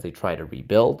Albertans as they try to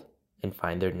rebuild and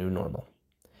find their new normal.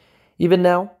 Even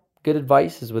now, good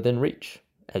advice is within reach.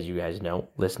 As you guys know,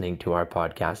 listening to our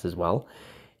podcast as well,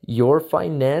 your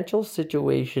financial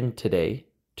situation today,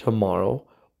 tomorrow,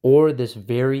 or this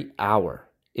very hour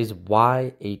is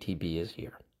why ATB is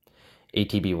here.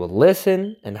 ATB will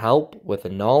listen and help with the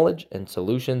knowledge and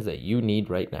solutions that you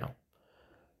need right now.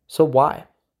 So why?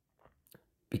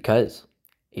 Because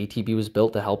ATB was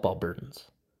built to help Albertans.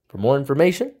 For more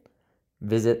information,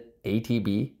 visit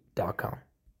atb.com.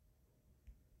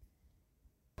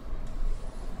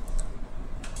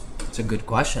 It's a good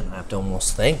question. I have to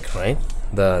almost think, right?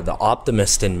 The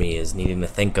optimist in me is needing to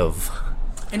think of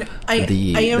and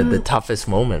the toughest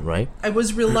moment, right? I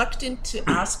was reluctant to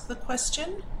ask the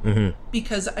question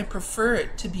because I prefer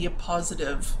it to be a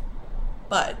positive,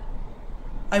 but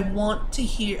I want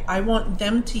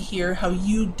them to hear how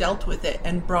you dealt with it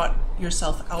and brought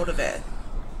yourself out of it.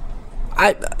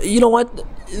 You know what?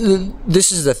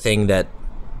 This is the thing that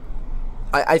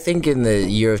I think in the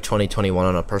year of 2021,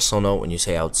 on a personal note, when you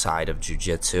say outside of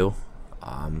jiu-jitsu,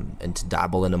 and to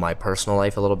dabble into my personal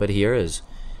life a little bit here, is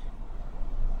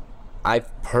I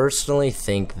personally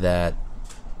think that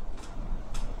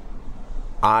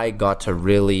I got to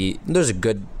really, there's a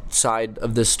good side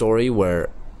of this story where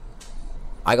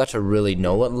I got to really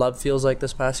know what love feels like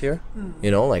this past year.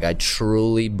 Like I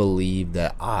truly believe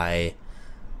that I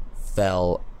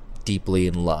fell deeply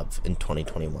in love in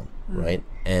 2021, right?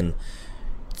 And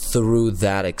through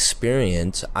that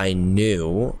experience, I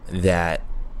knew that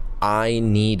I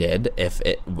needed, if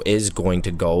it is going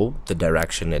to go the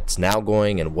direction it's now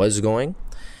going and was going,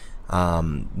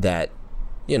 that,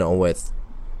 with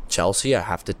Chelsea, I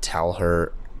have to tell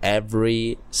her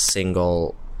every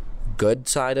single good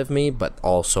side of me, but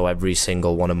also every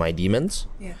single one of my demons.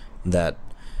 Yeah. That,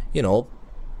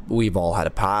 we've all had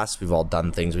a past, we've all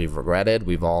done things we've regretted,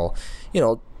 we've all,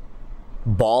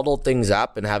 bottled things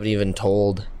up and haven't even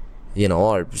told,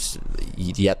 or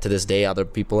yet to this day, other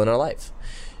people in our life.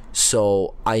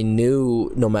 So I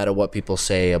knew no matter what people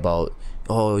say about,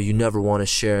 oh, you never want to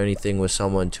share anything with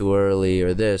someone too early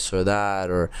or this or that,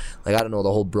 or like, I don't know,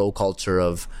 the whole bro culture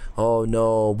of, oh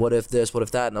no, what if this, what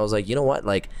if that? And I was like, you know what?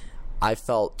 Like, I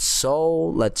felt so,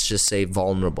 let's just say,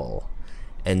 vulnerable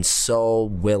and so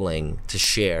willing to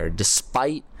share,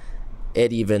 despite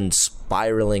it even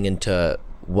spiraling into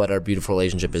what our beautiful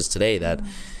relationship is today, that,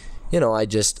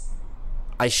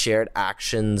 I shared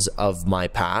actions of my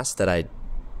past that I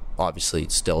obviously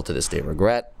still to this day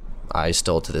regret. I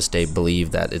still to this day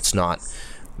believe that it's not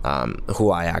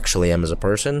who I actually am as a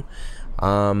person.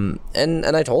 And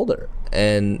I told her,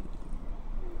 and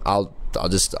I'll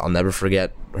never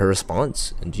forget her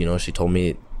response. And she told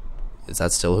me, "Is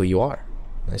that still who you are?"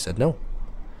 And I said, "No."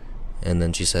 And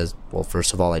then she says, "Well,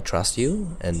 first of all, I trust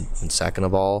you, and second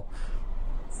of all,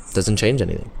 it doesn't change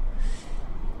anything."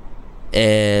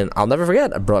 And I'll never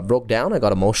forget, I broke down. I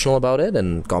got emotional about it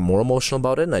and got more emotional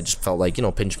about it, and I just felt like,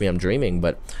 pinch me, I'm dreaming.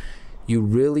 But you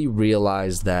really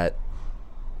realize that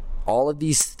all of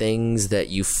these things that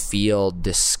you feel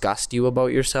disgust you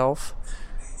about yourself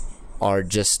are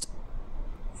just,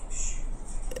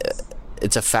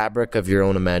 it's a fabric of your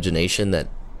own imagination that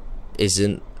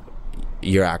isn't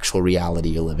your actual reality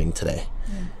you're living today.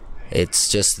 It's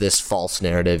just this false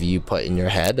narrative you put in your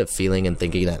head of feeling and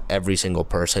thinking that every single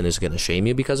person is going to shame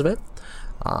you because of it.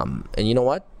 And you know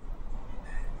what?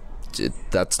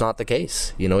 That's not the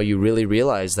case. You really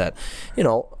realize that,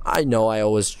 I know I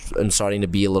always am starting to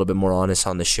be a little bit more honest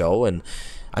on the show, and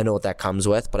I know what that comes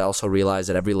with, but I also realize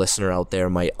that every listener out there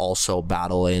might also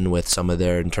battle in with some of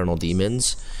their internal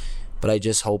demons. But I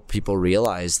just hope people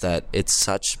realize that it's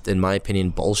such, in my opinion,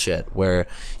 bullshit, where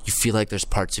you feel like there's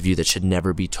parts of you that should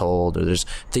never be told, or there's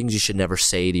things you should never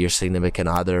say to your significant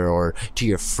other or to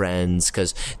your friends,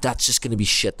 because that's just going to be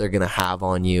shit they're going to have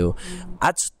on you.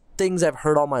 That's things I've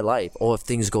heard all my life. Oh, if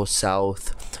things go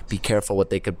south, be careful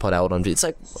what they could put out on you. It's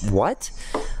like, what?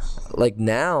 Like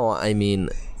now, I mean,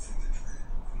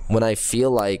 when I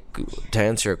feel like, to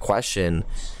answer your question,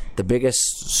 the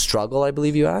biggest struggle, I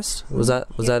believe you asked, was that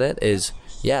it? Is,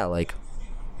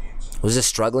 was just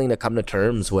struggling to come to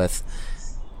terms with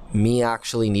me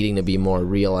actually needing to be more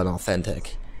real and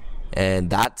authentic. And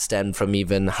that stemmed from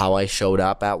even how I showed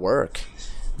up at work.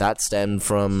 That stemmed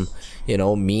from,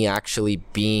 me actually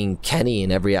being Kenny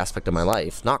in every aspect of my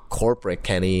life. Not corporate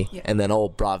Kenny, and then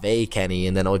Brave Kenny,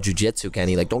 and then jiujitsu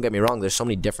Kenny. Like, don't get me wrong, there's so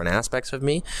many different aspects of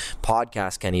me.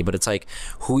 Podcast Kenny, but it's like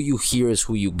who you hear is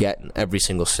who you get in every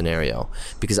single scenario.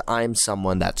 Because I'm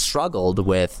someone that struggled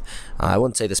with, I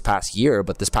wouldn't say this past year,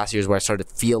 but this past year is where I started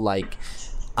to feel like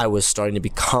I was starting to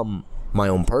become my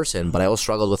own person. But I always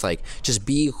struggled with, like, just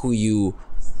be who you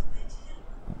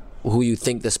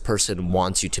think this person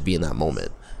wants you to be in that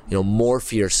moment.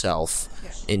 Morph yourself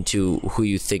into who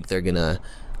you think they're gonna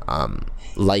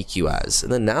like you as.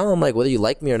 And then now I'm like, whether you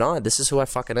like me or not, this is who I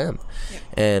fucking am.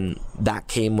 And that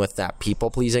came with that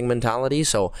people-pleasing mentality.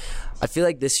 So I feel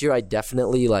like this year I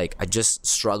definitely, I just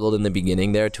struggled in the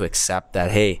beginning there to accept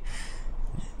that, hey,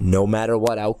 no matter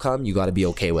what outcome, you got to be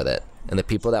okay with it. And the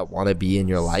people that want to be in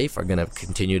your life are going to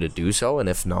continue to do so. And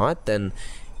if not, then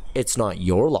it's not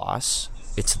your loss,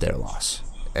 it's their loss.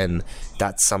 And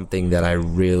that's something that I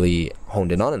really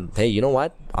honed in on. And hey, you know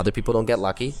what? Other people don't get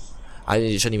lucky.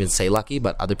 I shouldn't even say lucky,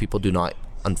 but other people do not,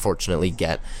 unfortunately,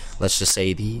 get, let's just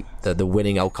say, the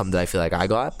winning outcome that I feel like I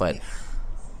got. But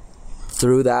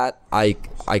through that, I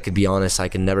could be honest, I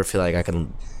can never feel like I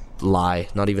can lie,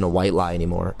 not even a white lie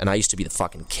anymore. And I used to be the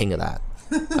fucking king of that.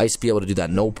 I used to be able to do that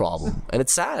no problem. And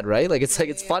it's sad, right?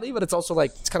 It's funny, but it's also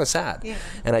it's kind of sad.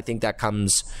 And I think that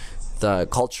comes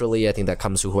culturally, I think that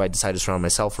comes to who I decided to surround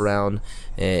myself around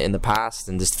in the past,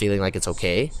 and just feeling like it's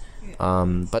okay.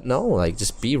 But no,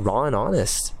 just be raw and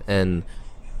honest. And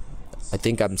I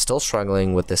think I'm still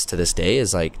struggling with this to this day,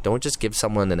 is don't just give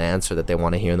someone an answer that they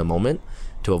want to hear in the moment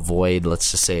to avoid,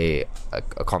 let's just say,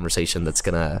 a conversation that's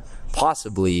gonna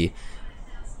possibly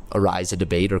arise a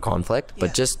debate or conflict.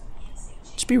 But just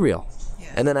be real.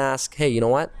 And then ask, hey, you know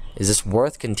what, is this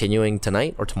worth continuing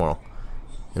tonight or tomorrow?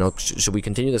 Should we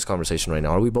continue this conversation right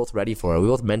now? Are we both ready for it? Are we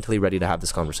both mentally ready to have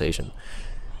this conversation?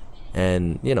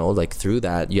 And, through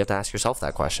that, you have to ask yourself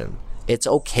that question. It's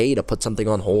okay to put something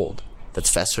on hold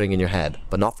that's festering in your head,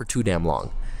 but not for too damn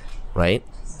long, right?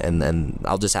 And then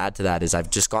I'll just add to that is I've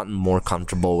just gotten more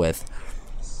comfortable with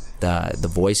the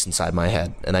voice inside my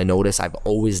head. And I notice I've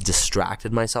always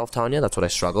distracted myself, Tanya. That's what I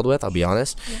struggled with, I'll be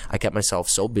honest. I kept myself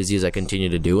so busy, as I continue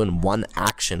to do, and one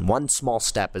small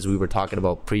step, as we were talking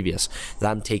about previous,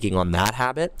 that I'm taking on that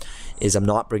habit is I'm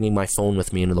not bringing my phone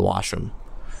with me into the washroom.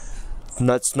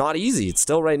 That's not easy. It's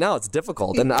still, right now, it's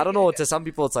difficult. And I don't know, to some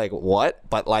people it's like, what?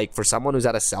 But for someone who's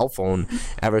had a cell phone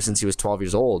ever since he was 12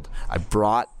 years old, I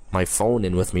brought my phone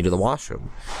in with me to the washroom.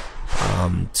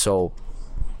 So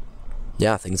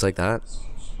yeah, things like that,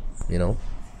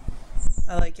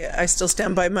 I like it. I still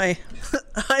stand by my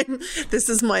this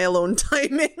is my alone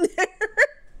time in there.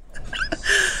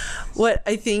 What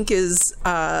I think is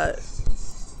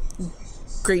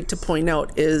great to point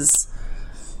out is,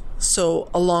 so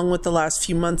along with the last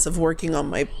few months of working on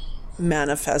my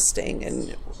manifesting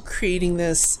and creating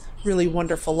this really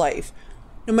wonderful life,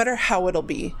 no matter how it'll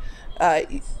be.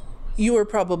 You are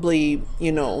probably,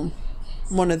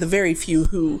 one of the very few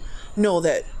who know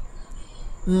that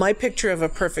my picture of a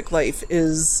perfect life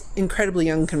is incredibly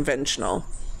unconventional.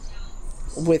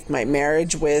 With my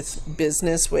marriage, with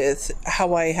business, with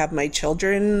how I have my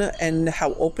children and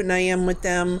how open I am with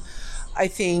them. I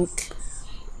think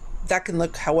that can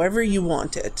look however you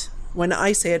want it. When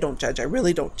I say I don't judge, I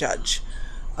really don't judge.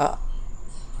 I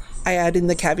add in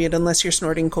the caveat, unless you're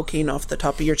snorting cocaine off the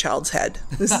top of your child's head.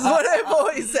 This is what I've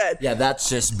always said. Yeah, that's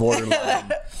just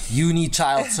borderline. You need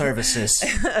child services.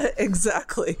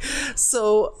 Exactly.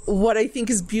 So what I think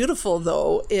is beautiful,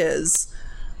 though, is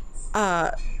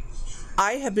I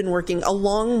have been working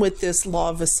along with this law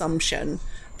of assumption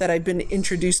that I've been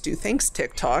introduced to, thanks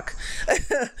TikTok,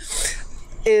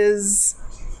 is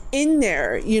in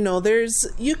there. You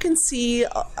can see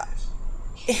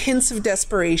hints of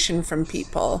desperation from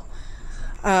people.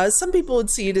 Some people would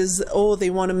see it as,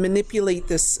 they want to manipulate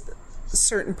this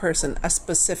certain person, a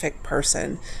specific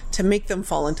person, to make them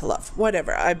fall into love.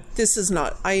 Whatever. I'm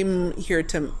here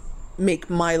to make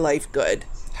my life good,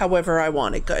 however I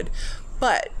want it good.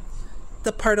 But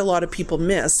the part a lot of people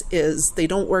miss is they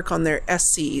don't work on their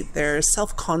SC, their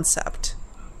self-concept,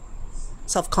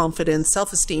 self-confidence,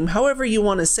 self-esteem, however you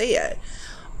want to say it.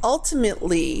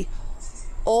 Ultimately,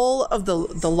 all of the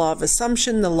law of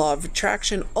assumption, the law of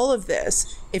attraction, all of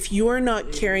this, if you are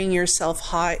not carrying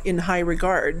yourself in high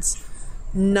regards,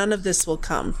 none of this will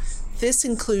come. This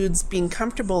includes being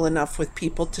comfortable enough with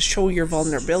people to show your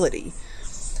vulnerability.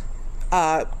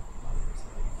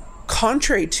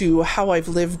 Contrary to how I've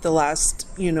lived the last,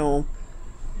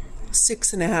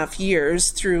 6.5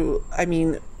 years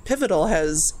Pivotal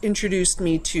has introduced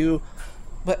me to,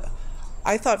 but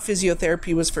I thought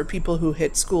physiotherapy was for people who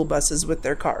hit school buses with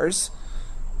their cars.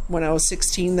 When I was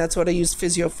 16, that's what I used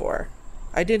physio for.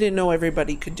 I didn't know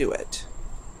everybody could do it.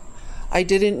 I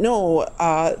didn't know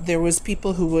there was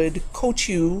people who would coach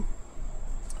you,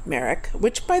 Marek,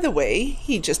 which, by the way,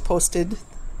 he just posted.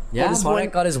 Yeah,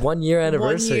 Marek got his 1 year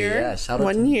anniversary. 1 year. Yeah, shout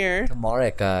out to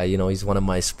Marek. He's one of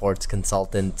my sports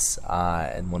consultants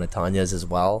and one of Tanya's as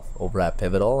well over at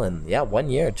Pivotal. And yeah, 1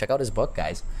 year. Check out his book,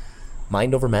 guys.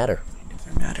 Mind Over Matter. Mind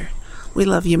Over Matter. We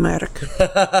love you, Marek.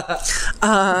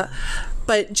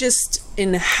 But just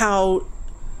in how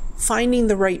finding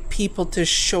the right people to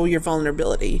show your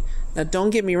vulnerability. Now, don't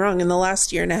get me wrong, in the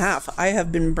last 1.5 years, I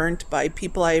have been burnt by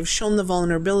people I have shown the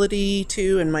vulnerability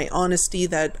to and my honesty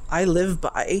that I live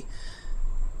by,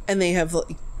 and they have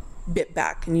bit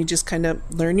back, and you just kind of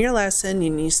learn your lesson,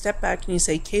 and you step back and you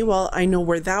say, okay, well, I know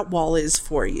where that wall is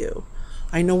for you.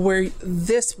 I know where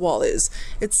this wall is.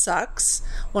 It sucks.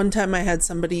 One time I had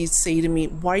somebody say to me,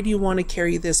 why do you want to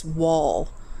carry this wall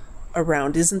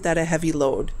around? Isn't that a heavy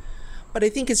load? But I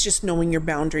think it's just knowing your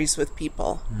boundaries with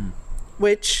people,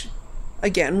 which,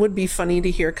 again, would be funny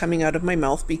to hear coming out of my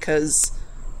mouth because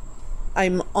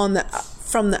I'm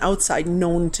from the outside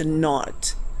known to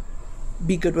not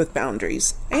be good with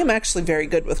boundaries. I am actually very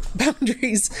good with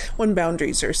boundaries when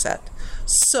boundaries are set.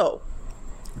 So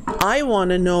I want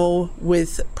to know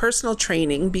with personal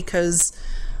training, because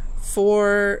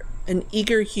for an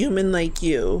eager human like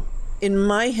you, in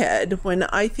my head, when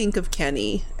I think of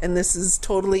Kenny, and this is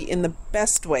totally in the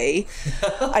best way,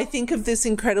 I think of this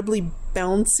incredibly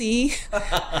bouncy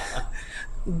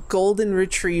golden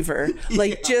retriever.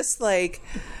 Just like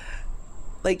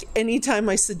anytime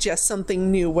I suggest something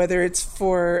new, whether it's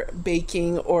for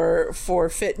baking or for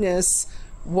fitness,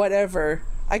 whatever,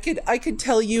 I could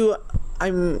tell you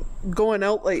I'm going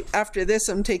out, after this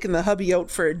I'm taking the hubby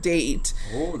out for a date,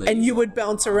 and you would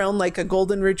bounce around like a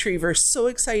golden retriever, so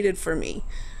excited for me.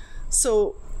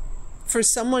 So for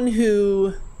someone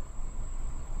who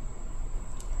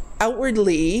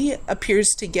outwardly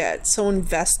appears to get so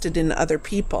invested in other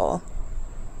people,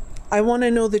 I want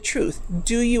to know the truth.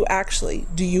 Do you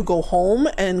go home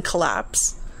and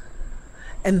collapse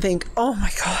and think, oh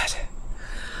my God,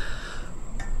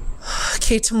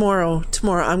 okay, tomorrow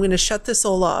I'm going to shut this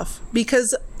all off?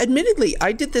 Because admittedly,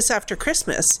 I did this after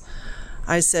Christmas.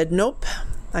 I said, nope,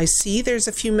 I see there's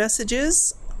a few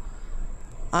messages.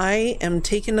 I am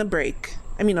taking a break.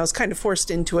 I was kind of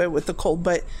forced into it with the cold,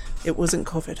 but it wasn't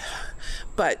COVID.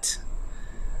 But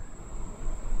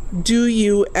do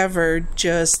you ever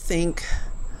just think,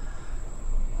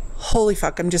 holy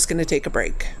fuck, I'm just going to take a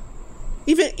break?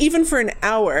 Even for an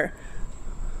hour.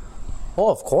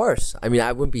 Oh, of course. I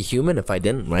wouldn't be human if I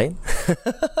didn't, right?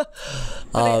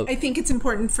 But I think it's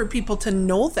important for people to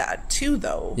know that too,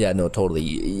 though. Yeah, no, totally.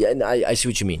 Yeah, and I see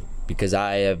what you mean, because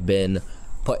I have been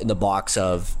put in the box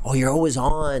of, oh, you're always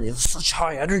on, it was such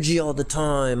high energy all the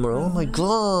time, or oh my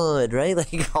god, right?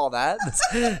 Like all that.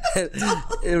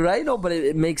 Right? No, but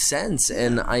it makes sense.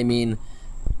 And I mean,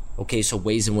 okay, so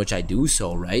ways in which I do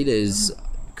so, right, is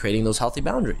creating those healthy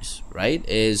boundaries, right?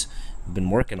 Is I've been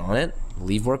working on it.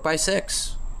 Leave work by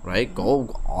 6, right?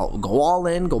 Go all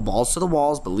in, go balls to the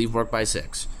walls, but leave work by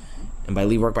 6. And by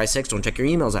leave work by 6, don't check your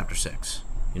emails after 6.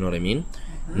 You know what I mean?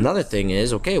 Another thing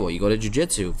is, okay, well, you go to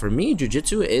jiu-jitsu. For me,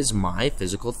 jiu-jitsu is my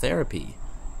physical therapy,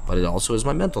 but it also is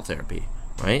my mental therapy,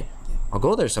 right? I'll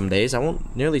go there some days. I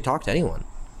won't nearly talk to anyone.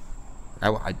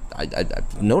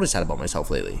 I've noticed that about myself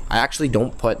lately. I actually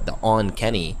don't put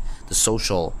the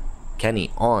social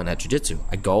Kenny on at jiu-jitsu.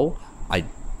 I go, I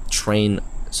train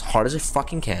as hard as I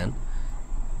fucking can,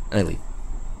 and I leave.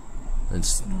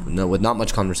 It's with not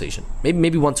much conversation.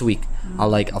 Maybe once a week.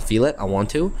 I'll feel it. I want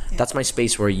to. Yeah. That's my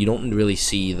space where you don't really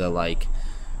see the like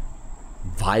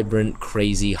vibrant,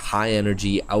 crazy, high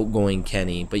energy, outgoing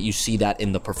Kenny, but you see that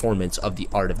in the performance of the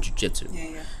art of jiu-jitsu.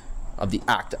 Yeah. Of the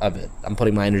act of it. I'm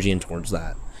putting my energy in towards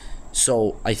that.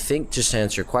 So I think, just to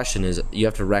answer your question, is you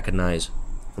have to recognize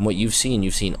from what you've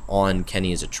seen on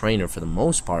Kenny as a trainer for the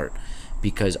most part,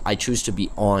 because I choose to be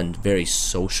on very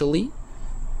socially.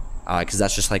 Because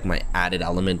that's just like my added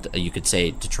element, you could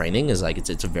say, to training, is like it's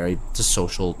a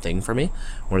social thing for me,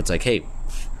 where it's like, hey,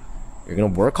 you're gonna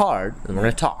work hard and we're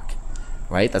gonna talk,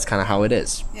 right? That's kind of how it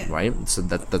is, right? So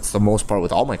that's the most part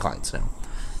with all my clients now.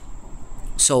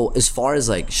 So as far as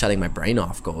like shutting my brain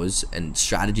off goes, and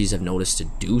strategies I've noticed to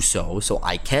do so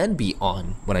I can be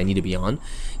on when I need to be on,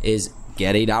 is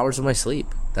get 8 hours of my sleep.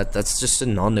 That's just a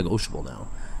non-negotiable now.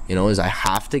 You know, is I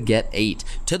have to get 8,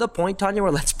 to the point, Tanya,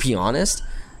 where, let's be honest,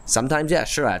 sometimes, yeah,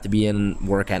 sure, I have to be in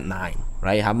work at 9,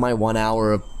 right? Have my 1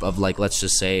 hour of like, let's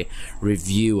just say,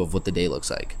 review of what the day looks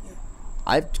like.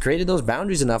 I've created those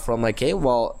boundaries enough where I'm like, hey,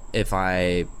 well, if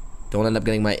I don't end up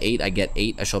getting my 8, I get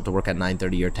 8, I show up to work at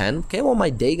 9:30 or 10. Okay, well, my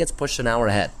day gets pushed an hour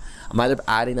ahead. I'm either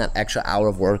adding that extra hour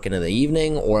of work into the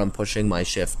evening, or I'm pushing my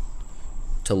shift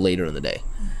till later in the day.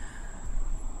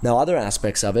 Now, other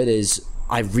aspects of it is,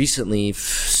 I've recently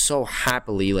so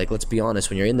happily, like, let's be honest,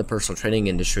 when you're in the personal training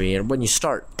industry, and when you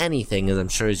start anything, as I'm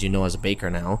sure as you know as a baker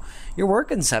now, you're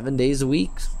working 7 days a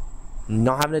week,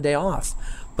 not having a day off.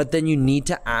 But then you need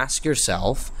to ask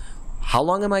yourself, how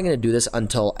long am I going to do this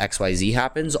until XYZ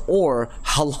happens, or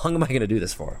how long am I going to do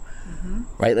this for?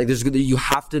 Right? Like, you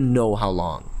have to know how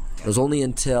long. It was only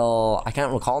until, I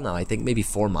can't recall now, I think maybe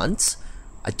 4 months,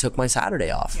 I took my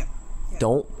Saturday off.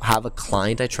 Don't have a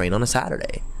client I train on a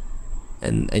Saturday.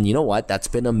 And you know what? That's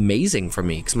been amazing for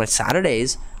me, because my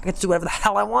Saturdays, I get to do whatever the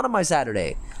hell I want on my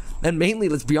Saturday. And mainly,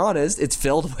 let's be honest, it's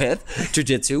filled with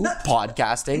jiu-jitsu,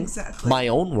 podcasting, my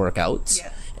own workouts,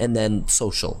 and then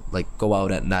social, like go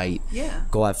out at night,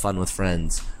 go have fun with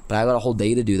friends. But I got a whole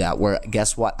day to do that, where,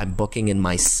 guess what? I'm booking in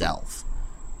myself.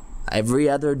 Every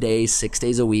other day, 6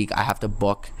 days a week, I have to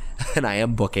book, and I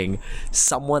am booking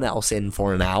someone else in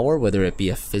for an hour, whether it be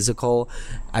a physical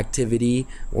activity,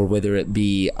 or whether it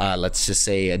be, let's just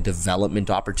say, a development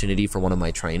opportunity for one of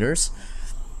my trainers.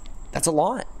 That's a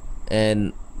lot.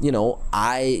 And, you know,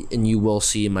 and you will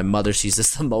see, my mother sees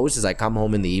this the most, is I come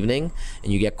home in the evening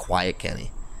and you get quiet,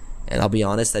 Kenny. And I'll be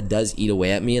honest, that does eat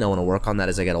away at me, and I want to work on that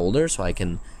as I get older, so I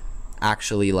can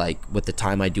actually, like, with the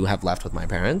time I do have left with my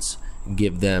parents,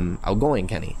 give them outgoing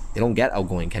Kenny. They don't get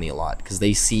outgoing Kenny a lot, because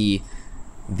they see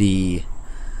the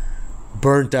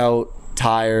burnt out,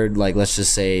 tired, like, let's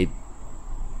just say,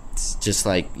 just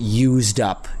like used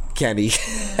up Kenny.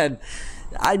 And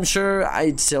I'm sure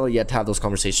I'd still yet to have those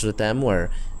conversations with them where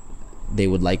they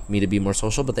would like me to be more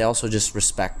social, but they also just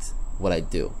respect what I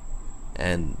do.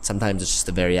 And sometimes it's just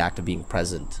the very act of being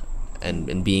present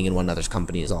and being in one another's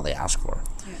company is all they ask for.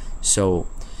 So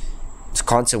it's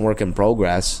constant work in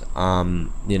progress.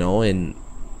 You know, in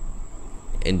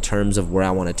terms of where I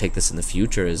want to take this in the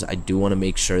future, is I do want to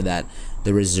make sure that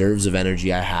the reserves of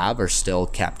energy I have are still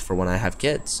kept for when I have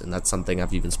kids. And that's something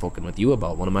I've even spoken with you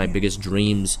about. One of my biggest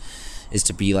dreams is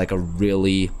to be like a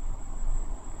really,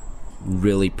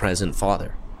 really present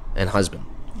father and husband.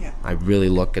 I really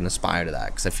look and aspire to that,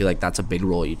 because I feel like that's a big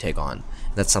role you take on.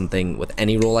 That's something, with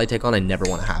any role I take on, I never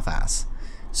want to half-ass.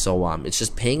 So it's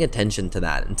just paying attention to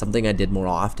that, and something I did more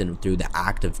often through the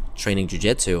act of training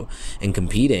jiu-jitsu and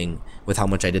competing with how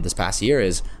much I did this past year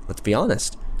is, let's be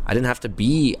honest, I didn't have to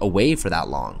be away for that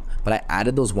long, but I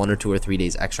added those 1 or 2 or 3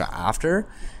 days extra after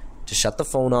to shut the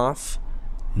phone off,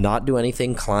 not do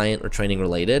anything client or training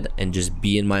related, and just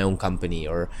be in my own company,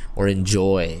 or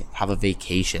enjoy, have a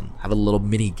vacation, have a little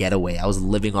mini getaway. I was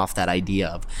living off that idea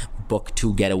of book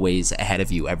 2 getaways ahead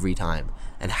of you every time.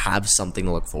 and have something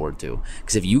to look forward to.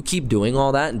 Because if you keep doing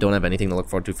all that and don't have anything to look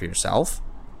forward to for yourself,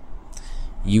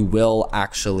 you will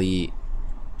actually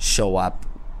show up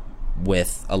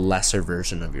with a lesser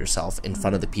version of yourself in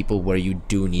front of the people where you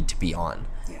do need to be on,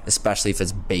 especially if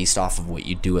it's based off of what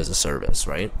you do as a service,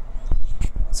 right?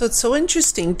 So it's so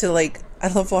interesting to like, I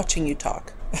love watching you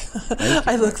talk.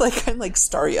 I look like I'm like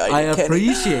starry-eyed. I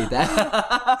appreciate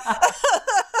that.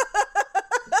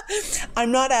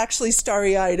 I'm not actually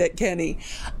starry-eyed at Kenny.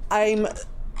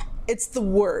 It's the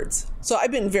words. So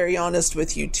I've been very honest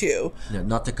with you too. Yeah,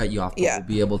 not to cut you off, but we'll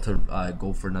be able to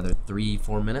go for another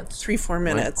 3-4 minutes. 3-4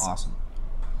 minutes. Right? Awesome.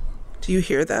 Do you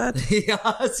hear that?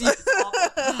 Yeah, see,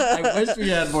 I wish we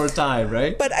had more time,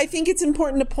 right? But I think it's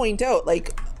important to point out,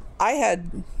 like, I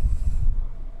had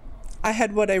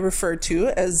what I refer to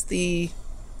as the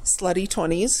slutty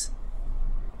 20s.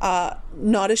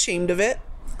 Not ashamed of it.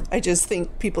 I just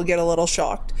think people get a little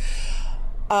shocked.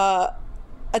 A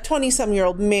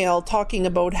 20-some-year-old male talking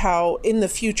about how in the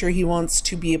future he wants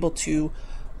to be able to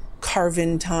carve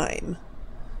in time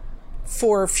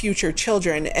for future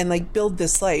children and like build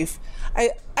this life.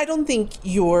 I don't think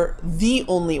you're the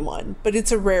only one, but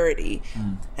it's a rarity.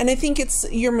 And I think it's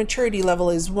your maturity level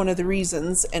is one of the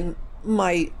reasons, and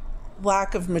my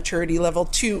lack of maturity level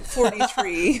to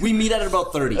 43. We meet at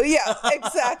about 30. Yeah,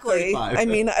 exactly. I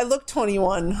mean, I look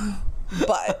 21,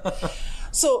 but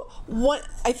so what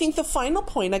I think the final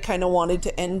point I kind of wanted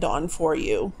to end on for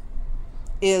you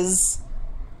is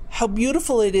how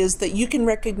beautiful it is that you can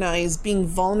recognize being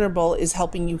vulnerable is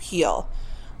helping you heal.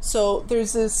 So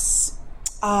there's this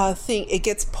thing, it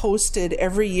gets posted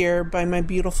every year by my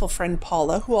beautiful friend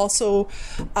Paula, who also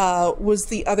was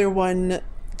the other one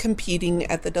competing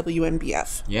at the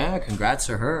WNBF. Yeah, congrats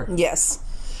to her. Yes.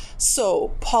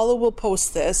 So Paula will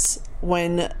post this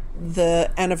when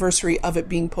the anniversary of it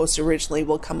being posted originally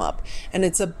will come up. And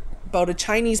it's about a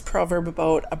Chinese proverb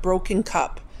about a broken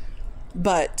cup.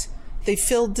 But they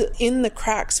filled in the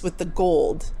cracks with the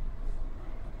gold.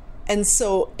 And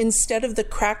so instead of the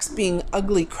cracks being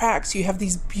ugly cracks, you have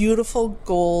these beautiful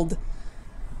gold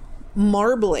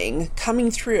marbling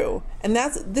coming through. And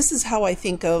this is how I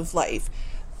think of life.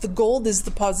 The gold is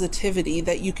the positivity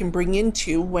that you can bring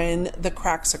into when the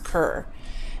cracks occur.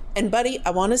 And buddy, I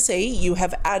want to say you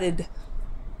have added,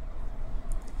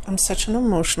 I'm such an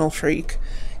emotional freak.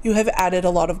 You have added a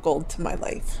lot of gold to my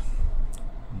life.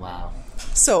 Wow.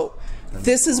 So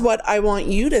this is what I want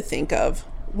you to think of.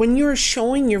 When you're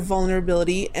showing your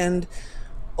vulnerability and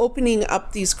opening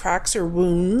up these cracks or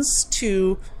wounds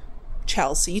to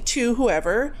Chelsea, to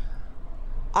whoever,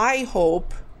 I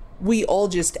hope we all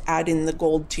just add in the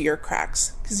gold to your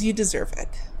cracks because you deserve it.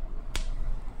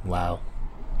 Wow.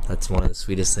 That's one of the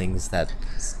sweetest things that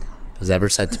was ever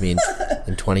said to me in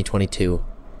 2022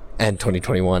 and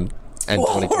 2021 and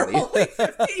 2020. We're only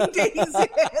 15 days in.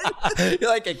 You're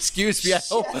like, excuse me, I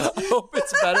hope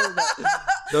it's better than that.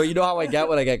 No, you know how I get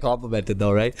when I get complimented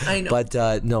though, right? I know. But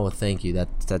no, thank you.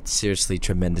 That seriously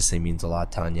tremendously means a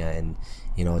lot, Tanya. And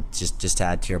you know, just to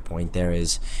add to your point there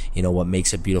is, you know, what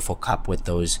makes a beautiful cup with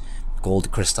those gold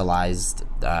crystallized,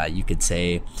 you could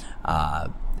say,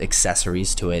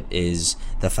 accessories to it is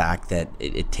the fact that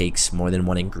it takes more than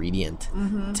one ingredient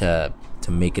to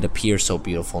make it appear so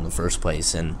beautiful in the first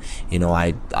place. And you know,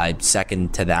 I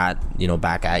second to that, you know,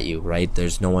 back at you, right?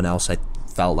 There's no one else I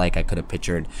felt like I could have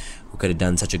pictured who could have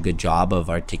done such a good job of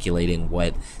articulating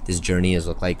what this journey has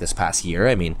looked like this past year.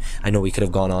 I mean, I know we could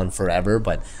have gone on forever,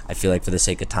 but I feel like for the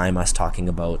sake of time, us talking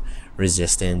about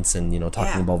resistance and, you know,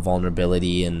 talking about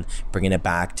vulnerability and bringing it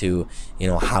back to, you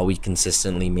know, how we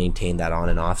consistently maintain that on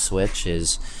and off switch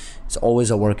is, it's always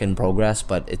a work in progress,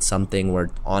 but it's something where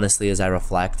honestly, as I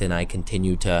reflect and I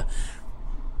continue to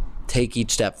take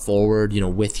each step forward, you know,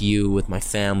 with you, with my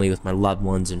family, with my loved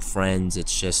ones and friends,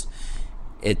 it's just,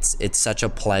 it's such a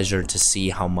pleasure to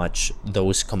see how much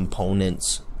those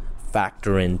components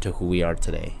factor into who we are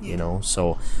today, you know?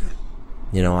 So,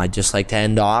 you know, I'd just like to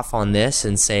end off on this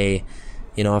and say,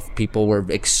 you know, if people were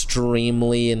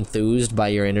extremely enthused by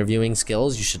your interviewing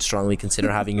skills, you should strongly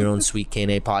consider having your own Sweet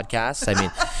K&A podcast. I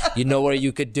mean, you know where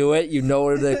you could do it. You know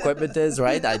where the equipment is,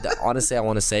 right? Honestly, I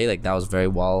want to say, like, that was very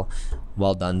well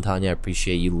done, Tanya. I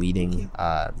appreciate you leading,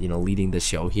 leading the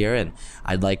show here. And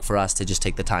I'd like for us to just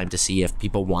take the time to see if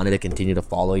people wanted to continue to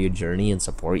follow your journey and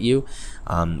support you,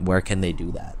 where can they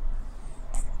do that?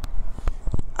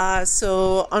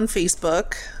 So on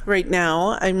Facebook right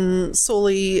now, I'm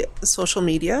solely social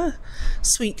media,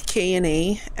 Sweet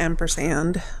K&A,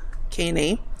 ampersand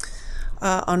K&A,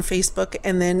 on Facebook.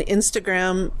 And then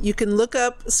Instagram, you can look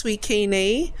up Sweet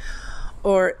K&A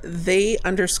or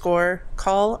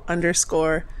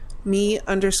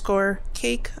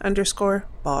they_call_me_cake_.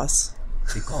 boss.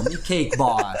 They call me Cake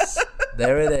Boss.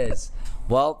 There it is.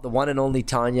 Well, the one and only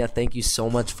Tania, thank you so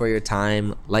much for your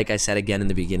time. Like I said again in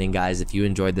the beginning, guys, if you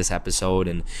enjoyed this episode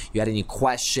and you had any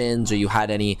questions or you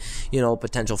had any,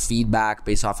 potential feedback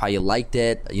based off how you liked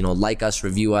it, like us,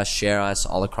 review us, share us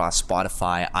all across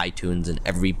Spotify, iTunes, and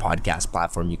every podcast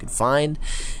platform you can find.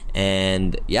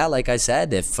 And yeah, like I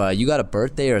said, if you got a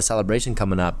birthday or a celebration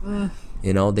coming up,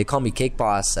 they call me Cake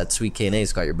Boss at Sweet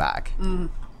K&A's got your back. And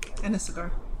a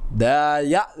cigar.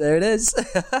 Yeah, there it is.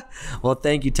 Well,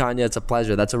 thank you, Tania. It's a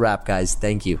pleasure. That's a wrap, guys.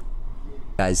 Thank you.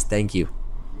 Guys, thank you.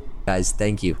 Guys,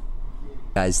 thank you.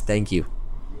 Guys, thank you.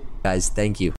 Guys,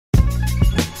 thank you.